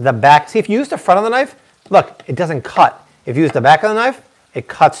use the back. See, if you use the front of the knife, look, it doesn't cut. If you use the back of the knife, it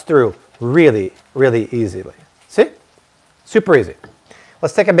cuts through really, really easily. See? Super easy.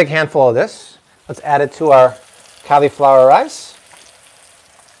 Let's take a big handful of this. Let's add it to our cauliflower rice.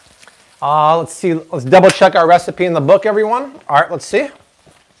 Let's see. Let's double check our recipe in the book, everyone. All right, let's see.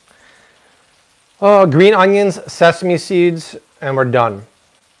 Green onions, sesame seeds, and we're done.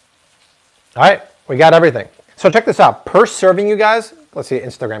 All right, we got everything. So check this out. Per serving, you guys, let's see,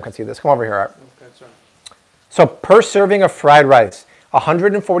 Instagram can see this. Come over here, Art. Okay, sorry. So per serving of fried rice,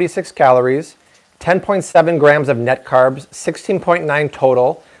 146 calories, 10.7 grams of net carbs, 16.9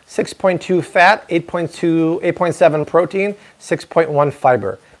 total, 6.2 fat, 8.7 protein, 6.1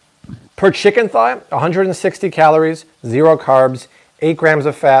 fiber. Per chicken thigh, 160 calories, 0 carbs, 8 grams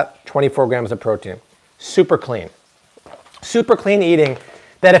of fat, 24 grams of protein. Super clean. Super clean eating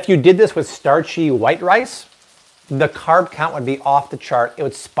that if you did this with starchy white rice, the carb count would be off the chart. It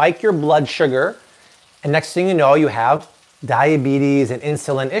would spike your blood sugar, and next thing you know, you have diabetes and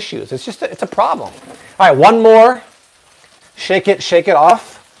insulin issues. It's just, it's a problem. All right, one more. Shake it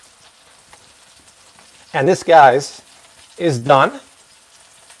off. And this, guys, is done.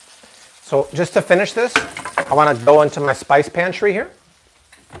 So just to finish this, I want to go into my spice pantry here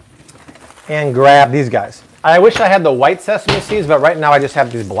and grab these guys. I wish I had the white sesame seeds, but right now I just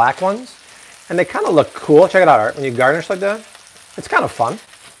have these black ones. And they kind of look cool. Check it out, Art. When you garnish like that, it's kind of fun.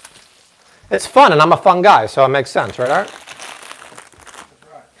 It's fun, and I'm a fun guy, so it makes sense, right, Art?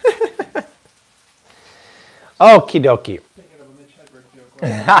 Right. Okie dokie.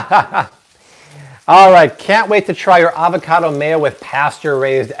 All right, can't wait to try your avocado mayo with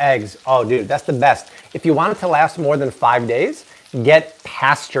pasture-raised eggs. Oh, dude, that's the best. If you want it to last more than 5 days, get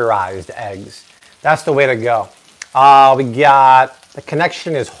pasteurized eggs. That's the way to go. We got, the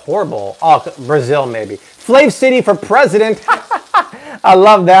connection is horrible. Oh, Brazil maybe. Flav City for president. I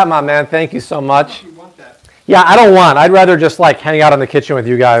love that, my man. Thank you so much. You want that? Yeah, I don't want. I'd rather just like hang out in the kitchen with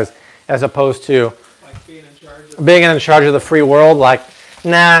you guys as opposed to Like being in charge of the free world. Like,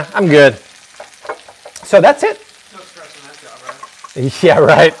 Nah, I'm good. So that's it. No stress in that job, right? Yeah,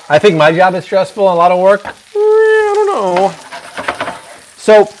 right. I think my job is stressful and a lot of work. I don't know.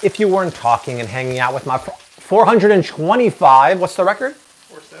 So if you weren't talking and hanging out with my 425, what's the record?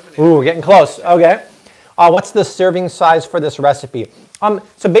 470. Ooh, getting close. Okay. What's the serving size for this recipe?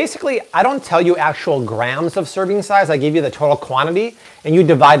 So basically, I don't tell you actual grams of serving size. I give you the total quantity, and you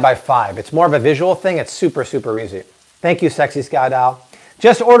divide by 5. It's more of a visual thing. It's super, super easy. Thank you, Sexy Sky Doll.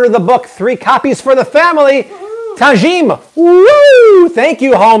 Just ordered the book, 3 copies for the family. Tajim, woo! Thank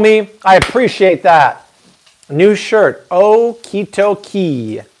you, homie. I appreciate that. New shirt, oh, Keto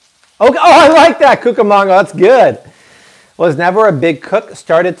Key. Okay. Oh, I like that, Cucamonga. That's good. Was never a big cook.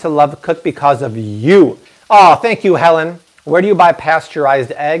 Started to love cook because of you. Oh, thank you, Helen. Where do you buy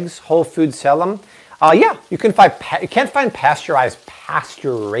pasteurized eggs? Whole Foods sell them. Yeah, you can find. You can't find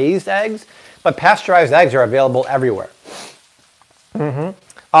pasture-raised eggs, but pasteurized eggs are available everywhere.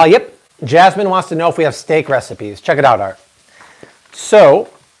 Yep. Jasmine wants to know if we have steak recipes. Check it out, Art. So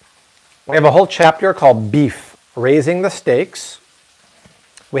we have a whole chapter called Beef, Raising the Steaks.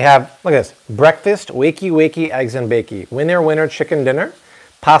 We have, look at this, breakfast, wakey, wakey, eggs and bakey. Winner, winner, chicken dinner.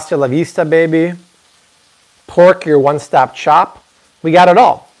 Pasta la vista, baby. Pork, your one-stop shop. We got it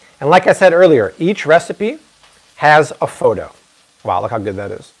all. And like I said earlier, each recipe has a photo. Wow, look how good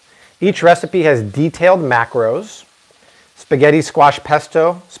that is. Each recipe has detailed macros. Spaghetti, squash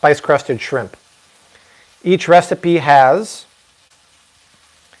pesto, spice-crusted shrimp. Each recipe has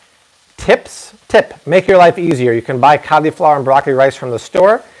tips. Tip, make your life easier. You can buy cauliflower and broccoli rice from the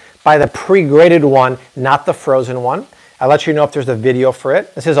store. Buy the pre-grated one, not the frozen one. I'll let you know if there's a video for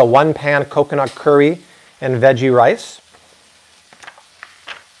it. This is a 1-pan coconut curry and veggie rice.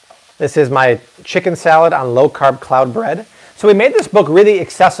 This is my chicken salad on low-carb cloud bread. So we made this book really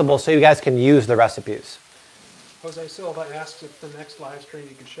accessible so you guys can use the recipes. Jose Silva asked if the next live stream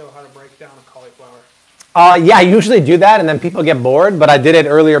you could show how to break down a cauliflower. Yeah, I usually do that and then people get bored, but I did it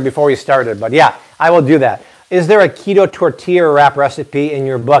earlier before we started. But yeah, I will do that. Is there a keto tortilla wrap recipe in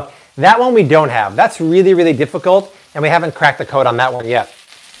your book? That one we don't have. That's really, really difficult, and we haven't cracked the code on that one yet.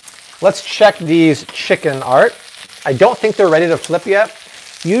 Let's check these chicken, Art. I don't think they're ready to flip yet.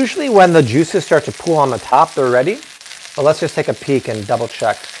 Usually when the juices start to pool on the top, they're ready. But let's just take a peek and double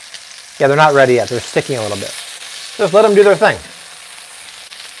check. Yeah, they're not ready yet. They're sticking a little bit. Just let them do their thing.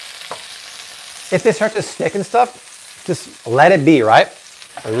 If they start to stick and stuff, just let it be, right?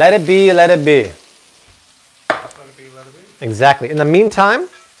 Let it be, let it be. Let it be, let it be. Exactly. In the meantime,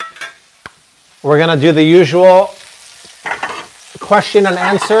 we're going to do the usual question and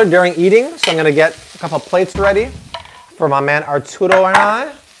answer during eating. So I'm going to get a couple plates ready for my man Arturo and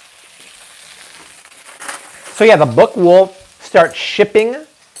I. So yeah, the book will start shipping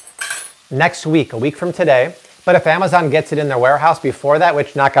next week, a week from today. But if Amazon gets it in their warehouse before that,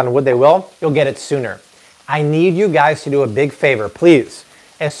 which knock on wood they will, you'll get it sooner. I need you guys to do a big favor, please.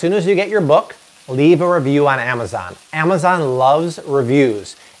 As soon as you get your book, leave a review on Amazon. Amazon loves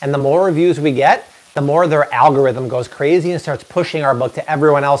reviews. And the more reviews we get, the more their algorithm goes crazy and starts pushing our book to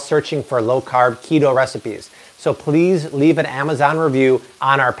everyone else searching for low-carb keto recipes. So please leave an Amazon review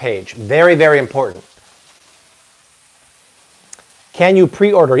on our page. Very, very important. Can you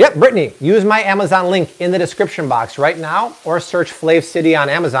pre-order? Yep, Brittany, use my Amazon link in the description box right now or search Flav City on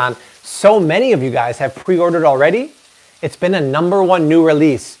Amazon. So many of you guys have pre-ordered already. It's been a #1 new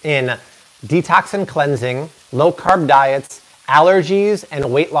release in detox and cleansing, low-carb diets, allergies,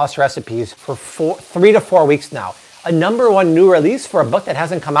 and weight loss recipes for 3 to 4 weeks now. A #1 new release for a book that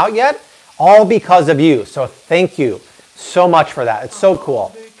hasn't come out yet, all because of you. So thank you so much for that. It's so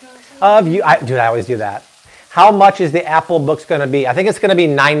cool. Of you, dude, I always do that. How much is the Apple books going to be? I think it's going to be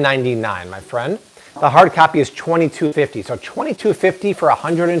 $9.99, my friend. The hard copy is $22.50. So $22.50 for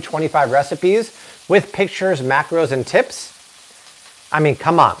 125 recipes with pictures, macros, and tips. I mean,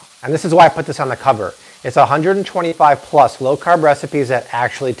 come on. And this is why I put this on the cover. It's 125 plus low-carb recipes that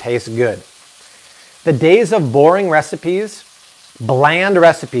actually taste good. The days of boring recipes, bland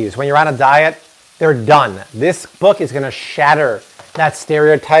recipes, when you're on a diet, they're done. This book is going to shatter that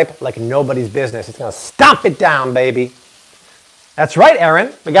stereotype like nobody's business. It's going to stomp it down, baby. That's right,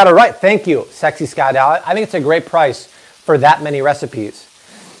 Aaron. We got it right. Thank you, Sexy Sky Doll. I think it's a great price for that many recipes.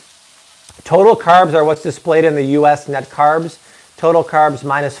 Total carbs are what's displayed in the US net carbs. Total carbs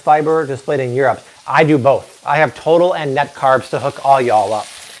minus fiber displayed in Europe. I do both. I have total and net carbs to hook all y'all up.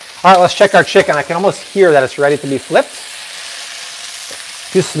 All right, let's check our chicken. I can almost hear that it's ready to be flipped.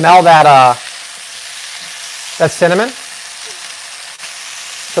 You smell that, that cinnamon?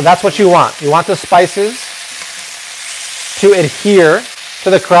 So that's what you want. You want the spices to adhere to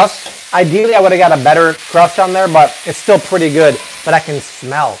the crust. Ideally, I would have got a better crust on there, but it's still pretty good. but I can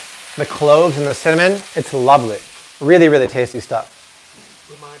smell the cloves and the cinnamon. It's lovely. Really, really tasty stuff.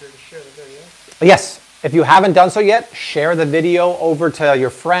 Reminder to share the video. Yes, if you haven't done so yet, share the video over to your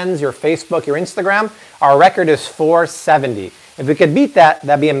friends, your Facebook, your Instagram. Our record is 470. If we could beat that,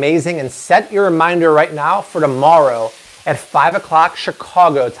 that'd be amazing. And set your reminder right now for tomorrow at 5 o'clock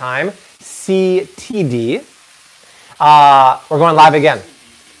Chicago time, CTD. We're going live again.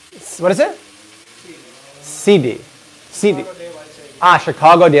 What is it? CD. CD.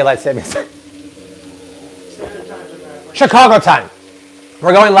 Chicago Daylight Savings. Chicago time.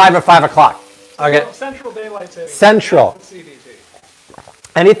 We're going live at 5 o'clock. Okay. Central Daylight Savings. Central. CDT.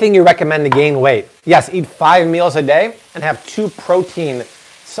 Anything you recommend to gain weight? Yes, eat 5 meals a day and have 2 protein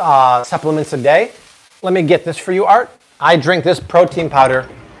supplements a day. Let me get this for you, Art. I drink this protein powder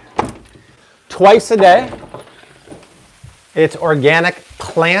twice a day. It's organic,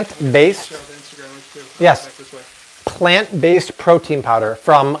 plant-based. Yes, plant-based protein powder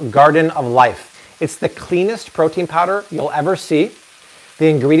from Garden of Life. It's the cleanest protein powder you'll ever see. The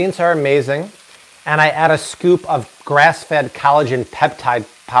ingredients are amazing. And I add a scoop of grass-fed collagen peptide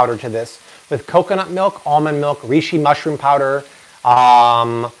powder to this with coconut milk, almond milk, reishi mushroom powder,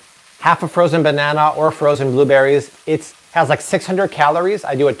 half a frozen banana or frozen blueberries. It has like 600 calories.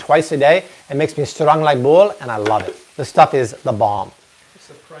 I do it twice a day. It makes me strong like bull, and I love it. The stuff is the bomb. What's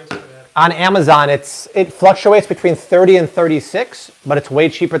the price for that? On Amazon, it fluctuates between $30 and $36, but it's way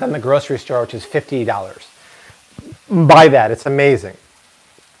cheaper than the grocery store, which is $50. Buy that. It's amazing.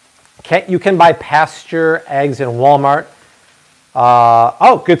 You can buy pasture eggs in Walmart.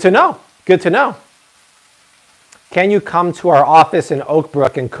 Good to know. Good to know. Can you come to our office in Oak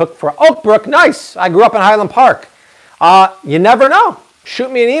Brook and cook for Oak Brook? Nice. I grew up in Highland Park. You never know.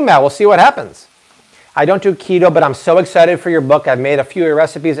 Shoot me an email. We'll see what happens. I don't do keto, but I'm so excited for your book. I've made a few of your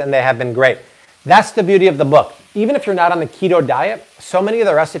recipes, and they have been great. That's the beauty of the book. Even if you're not on the keto diet, so many of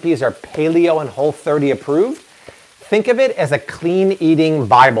the recipes are paleo and Whole30 approved. Think of it as a clean eating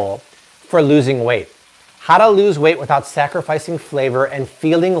Bible for losing weight. How to lose weight without sacrificing flavor and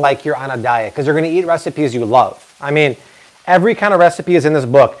feeling like you're on a diet, because you're going to eat recipes you love. I mean, every kind of recipe is in this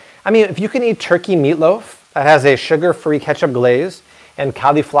book. I mean, if you can eat turkey meatloaf that has a sugar-free ketchup glaze and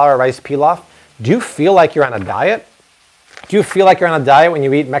cauliflower rice pilaf, do you feel like you're on a diet? Do you feel like you're on a diet when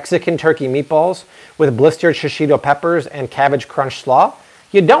you eat Mexican turkey meatballs with blistered shishito peppers and cabbage crunch slaw?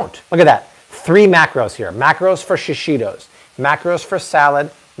 You don't. Look at that. 3 macros here. Macros for shishitos, macros for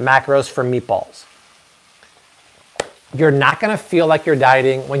salad, macros for meatballs. You're not going to feel like you're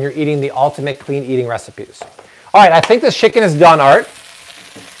dieting when you're eating the ultimate clean eating recipes. All right, I think this chicken is done, Art.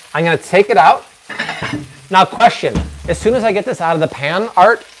 I'm going to take it out. Now, question. As soon as I get this out of the pan,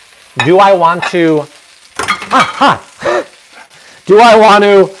 Art, do I want to... Do I want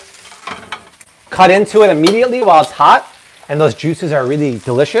to cut into it immediately while it's hot and those juices are really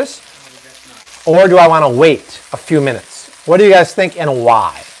delicious? Or do I want to wait a few minutes? What do you guys think and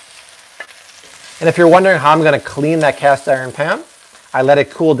why? And if you're wondering how I'm going to clean that cast iron pan, I let it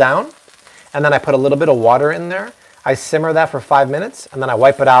cool down, and then I put a little bit of water in there. I simmer that for 5 minutes, and then I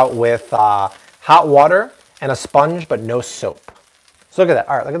wipe it out with hot water and a sponge, but no soap. So look at that.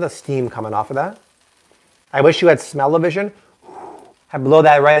 All right, look at the steam coming off of that. I wish you had smell-o-vision. I blow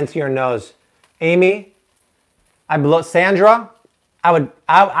that right into your nose. Amy, Sandra,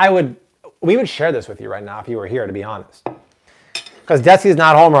 we would share this with you right now if you were here, to be honest. Because Desi's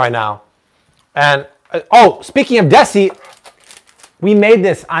not home right now. And, speaking of Desi, we made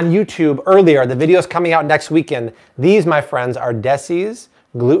this on YouTube earlier. The video's coming out next weekend. These, my friends, are Desi's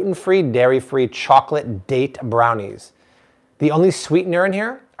gluten-free, dairy-free chocolate date brownies. The only sweetener in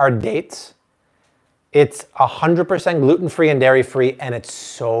here are dates. It's 100% gluten-free and dairy-free, and it's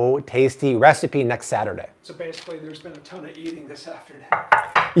so tasty. Recipe next Saturday. So basically, there's been a ton of eating this afternoon.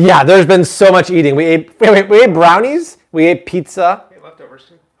 Yeah, there's been so much eating. We ate brownies. We ate pizza. Leftovers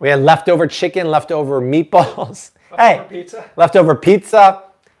too. We had leftover chicken, leftover meatballs. Pizza. Leftover pizza.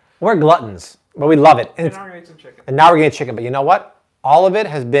 We're gluttons, but we love it. And now we're going to eat some chicken. And now we're going to eat chicken. But you know what? All of it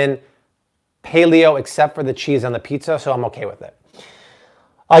has been paleo except for the cheese on the pizza, so I'm okay with it.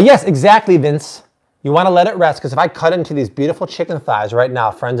 Yes, exactly, Vince. You want to let it rest, because if I cut into these beautiful chicken thighs right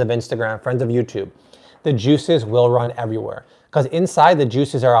now, friends of Instagram, friends of YouTube, the juices will run everywhere. Because inside the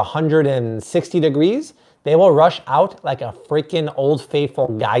juices are 160 degrees. They will rush out like a freaking Old Faithful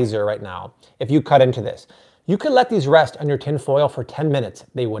geyser right now if you cut into this. You could let these rest on your tin foil for 10 minutes.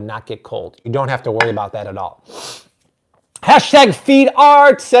 They would not get cold. You don't have to worry about that at all. Hashtag feed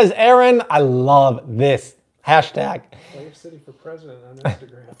art, says Aaron. I love this. Hashtag. Slave City for president on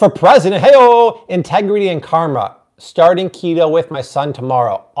Instagram. For president. Hey-oh, integrity and karma. starting keto with my son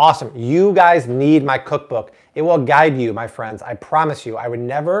tomorrow. Awesome. You guys need my cookbook. It will guide you, my friends. I promise you. I would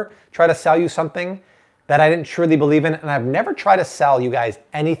never try to sell you something that I didn't truly believe in, and I've never tried to sell you guys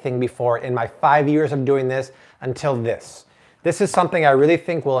anything before in my 5 years of doing this until this. This is something I really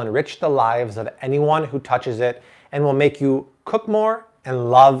think will enrich the lives of anyone who touches it and will make you cook more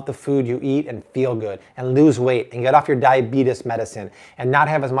and love the food you eat and feel good and lose weight and get off your diabetes medicine and not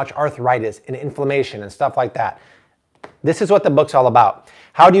have as much arthritis and inflammation and stuff like that. This is what the book's all about.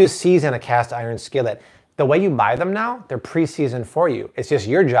 How do you season a cast iron skillet? The way you buy them now, they're pre-seasoned for you. It's just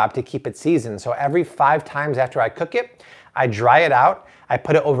your job to keep it seasoned. So every 5 times after I cook it, I dry it out. I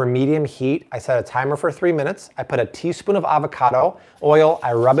put it over medium heat. I set a timer for 3 minutes. I put a teaspoon of avocado oil.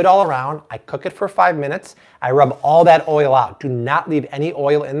 I rub it all around. I cook it for 5 minutes. I rub all that oil out. Do not leave any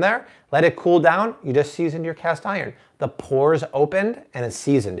oil in there. Let it cool down. You just seasoned your cast iron. The pores opened and it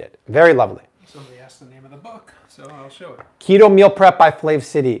seasoned it. Very lovely. Somebody asked the name of the book, so I'll show it. Keto Meal Prep by Flav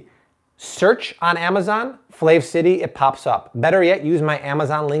City. Search on Amazon, Flav City, it pops up. Better yet, use my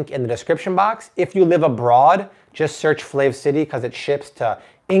Amazon link in the description box. If you live abroad, just search Flav City because it ships to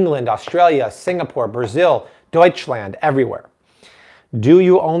England, Australia, Singapore, Brazil, Deutschland, everywhere. Do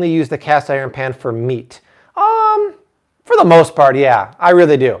you only use the cast iron pan for meat? For the most part, yeah, I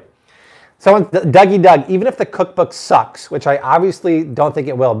really do. So Dougie Doug, even if the cookbook sucks, which I obviously don't think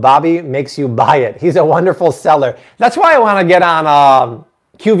it will, Bobby makes you buy it. He's a wonderful seller. That's why I want to get on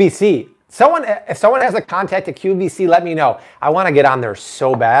QVC. If someone has a contact at QVC, let me know. I want to get on there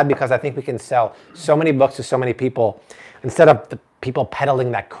so bad because I think we can sell so many books to so many people instead of the people peddling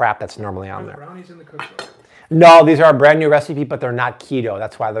that crap that's normally on there. Brownies in the cookbook. No, these are a brand new recipe, but they're not keto.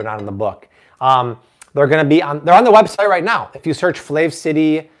 That's why they're not in the book. They're going to be on. They're on the website right now. If you search Flav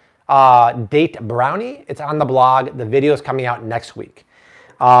City date brownie, it's on the blog. The video is coming out next week.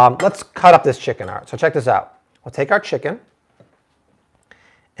 Let's cut up this chicken, Art. So check this out. We'll take our chicken.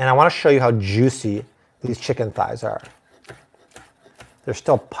 And I want to show you how juicy these chicken thighs are. They're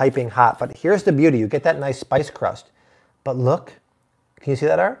still piping hot, but here's the beauty. You get that nice spice crust. But look, can you see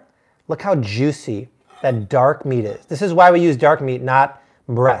that, Art? Look how juicy that dark meat is. This is why we use dark meat, not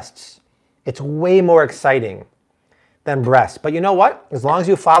breasts. It's way more exciting than breasts. But you know what? As long as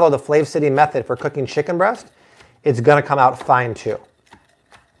you follow the Flav City method for cooking chicken breast, it's going to come out fine too.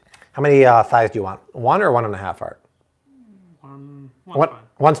 How many thighs do you want? 1 or 1.5, Art?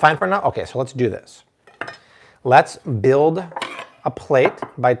 One's fine for now? Okay, so let's do this. Let's build a plate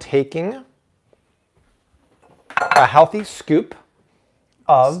by taking a healthy scoop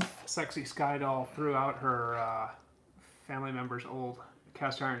of... Sexy Sky Doll threw out her family member's old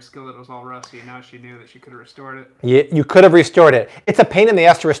cast iron skillet. It was all rusty. Now she knew that she could have restored it. Yeah, you could have restored it. It's a pain in the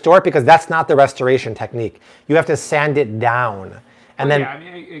ass to restore it because that's not the restoration technique. You have to sand it down. And then, yeah, I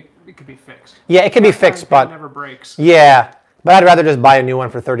mean, it could be fixed. Yeah, it can be fixed, but... It never breaks. Yeah. But I'd rather just buy a new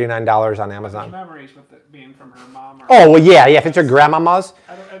one for $39 on Amazon. Memories with it being from her mom. Or oh, well, yeah. If it's your grandmama's.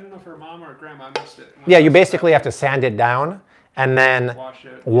 I don't know if her mom or grandma missed it. Yeah, you basically have to sand it down and then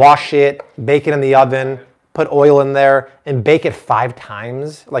wash it, bake it in the oven, put oil in there, and bake it 5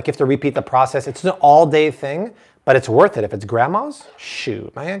 times. Like, you have to repeat the process. It's an all-day thing, but it's worth it. If it's grandma's,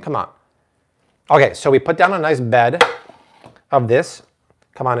 shoot, man, come on. Okay, so we put down a nice bed of this.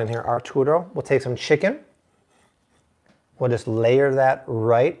 Come on in here, Arturo. We'll take some chicken. We'll just layer that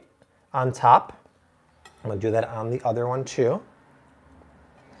right on top. I'm gonna do that on the other one too.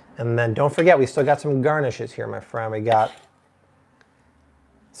 And then don't forget, we still got some garnishes here, my friend. We got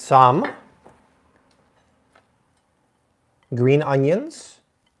some green onions.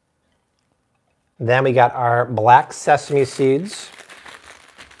 Then we got our black sesame seeds.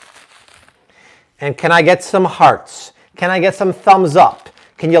 And can I get some hearts? Can I get some thumbs up?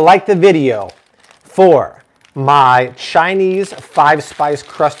 Can you like the video for my Chinese 5-spice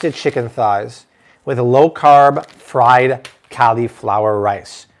crusted chicken thighs with low-carb fried cauliflower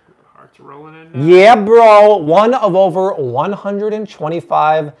rice? Hearts rolling in now. Yeah, bro. One of over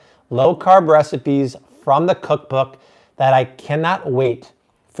 125 low-carb recipes from the cookbook that I cannot wait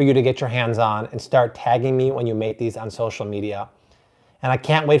for you to get your hands on and start tagging me when you make these on social media. And I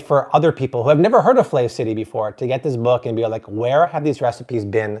can't wait for other people who have never heard of Flav City before to get this book and be like, where have these recipes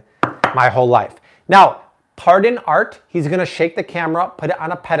been my whole life? Now, pardon Art. He's going to shake the camera, put it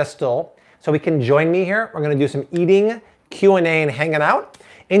on a pedestal so he can join me here. We're going to do some eating, Q&A, and hanging out.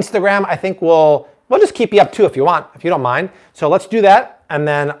 Instagram, I think we'll just keep you up too if you want, if you don't mind. So let's do that. And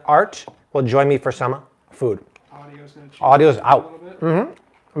then Art will join me for some food. Audio's going to Audio's out. We're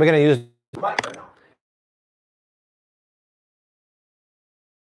going to use the mic right now.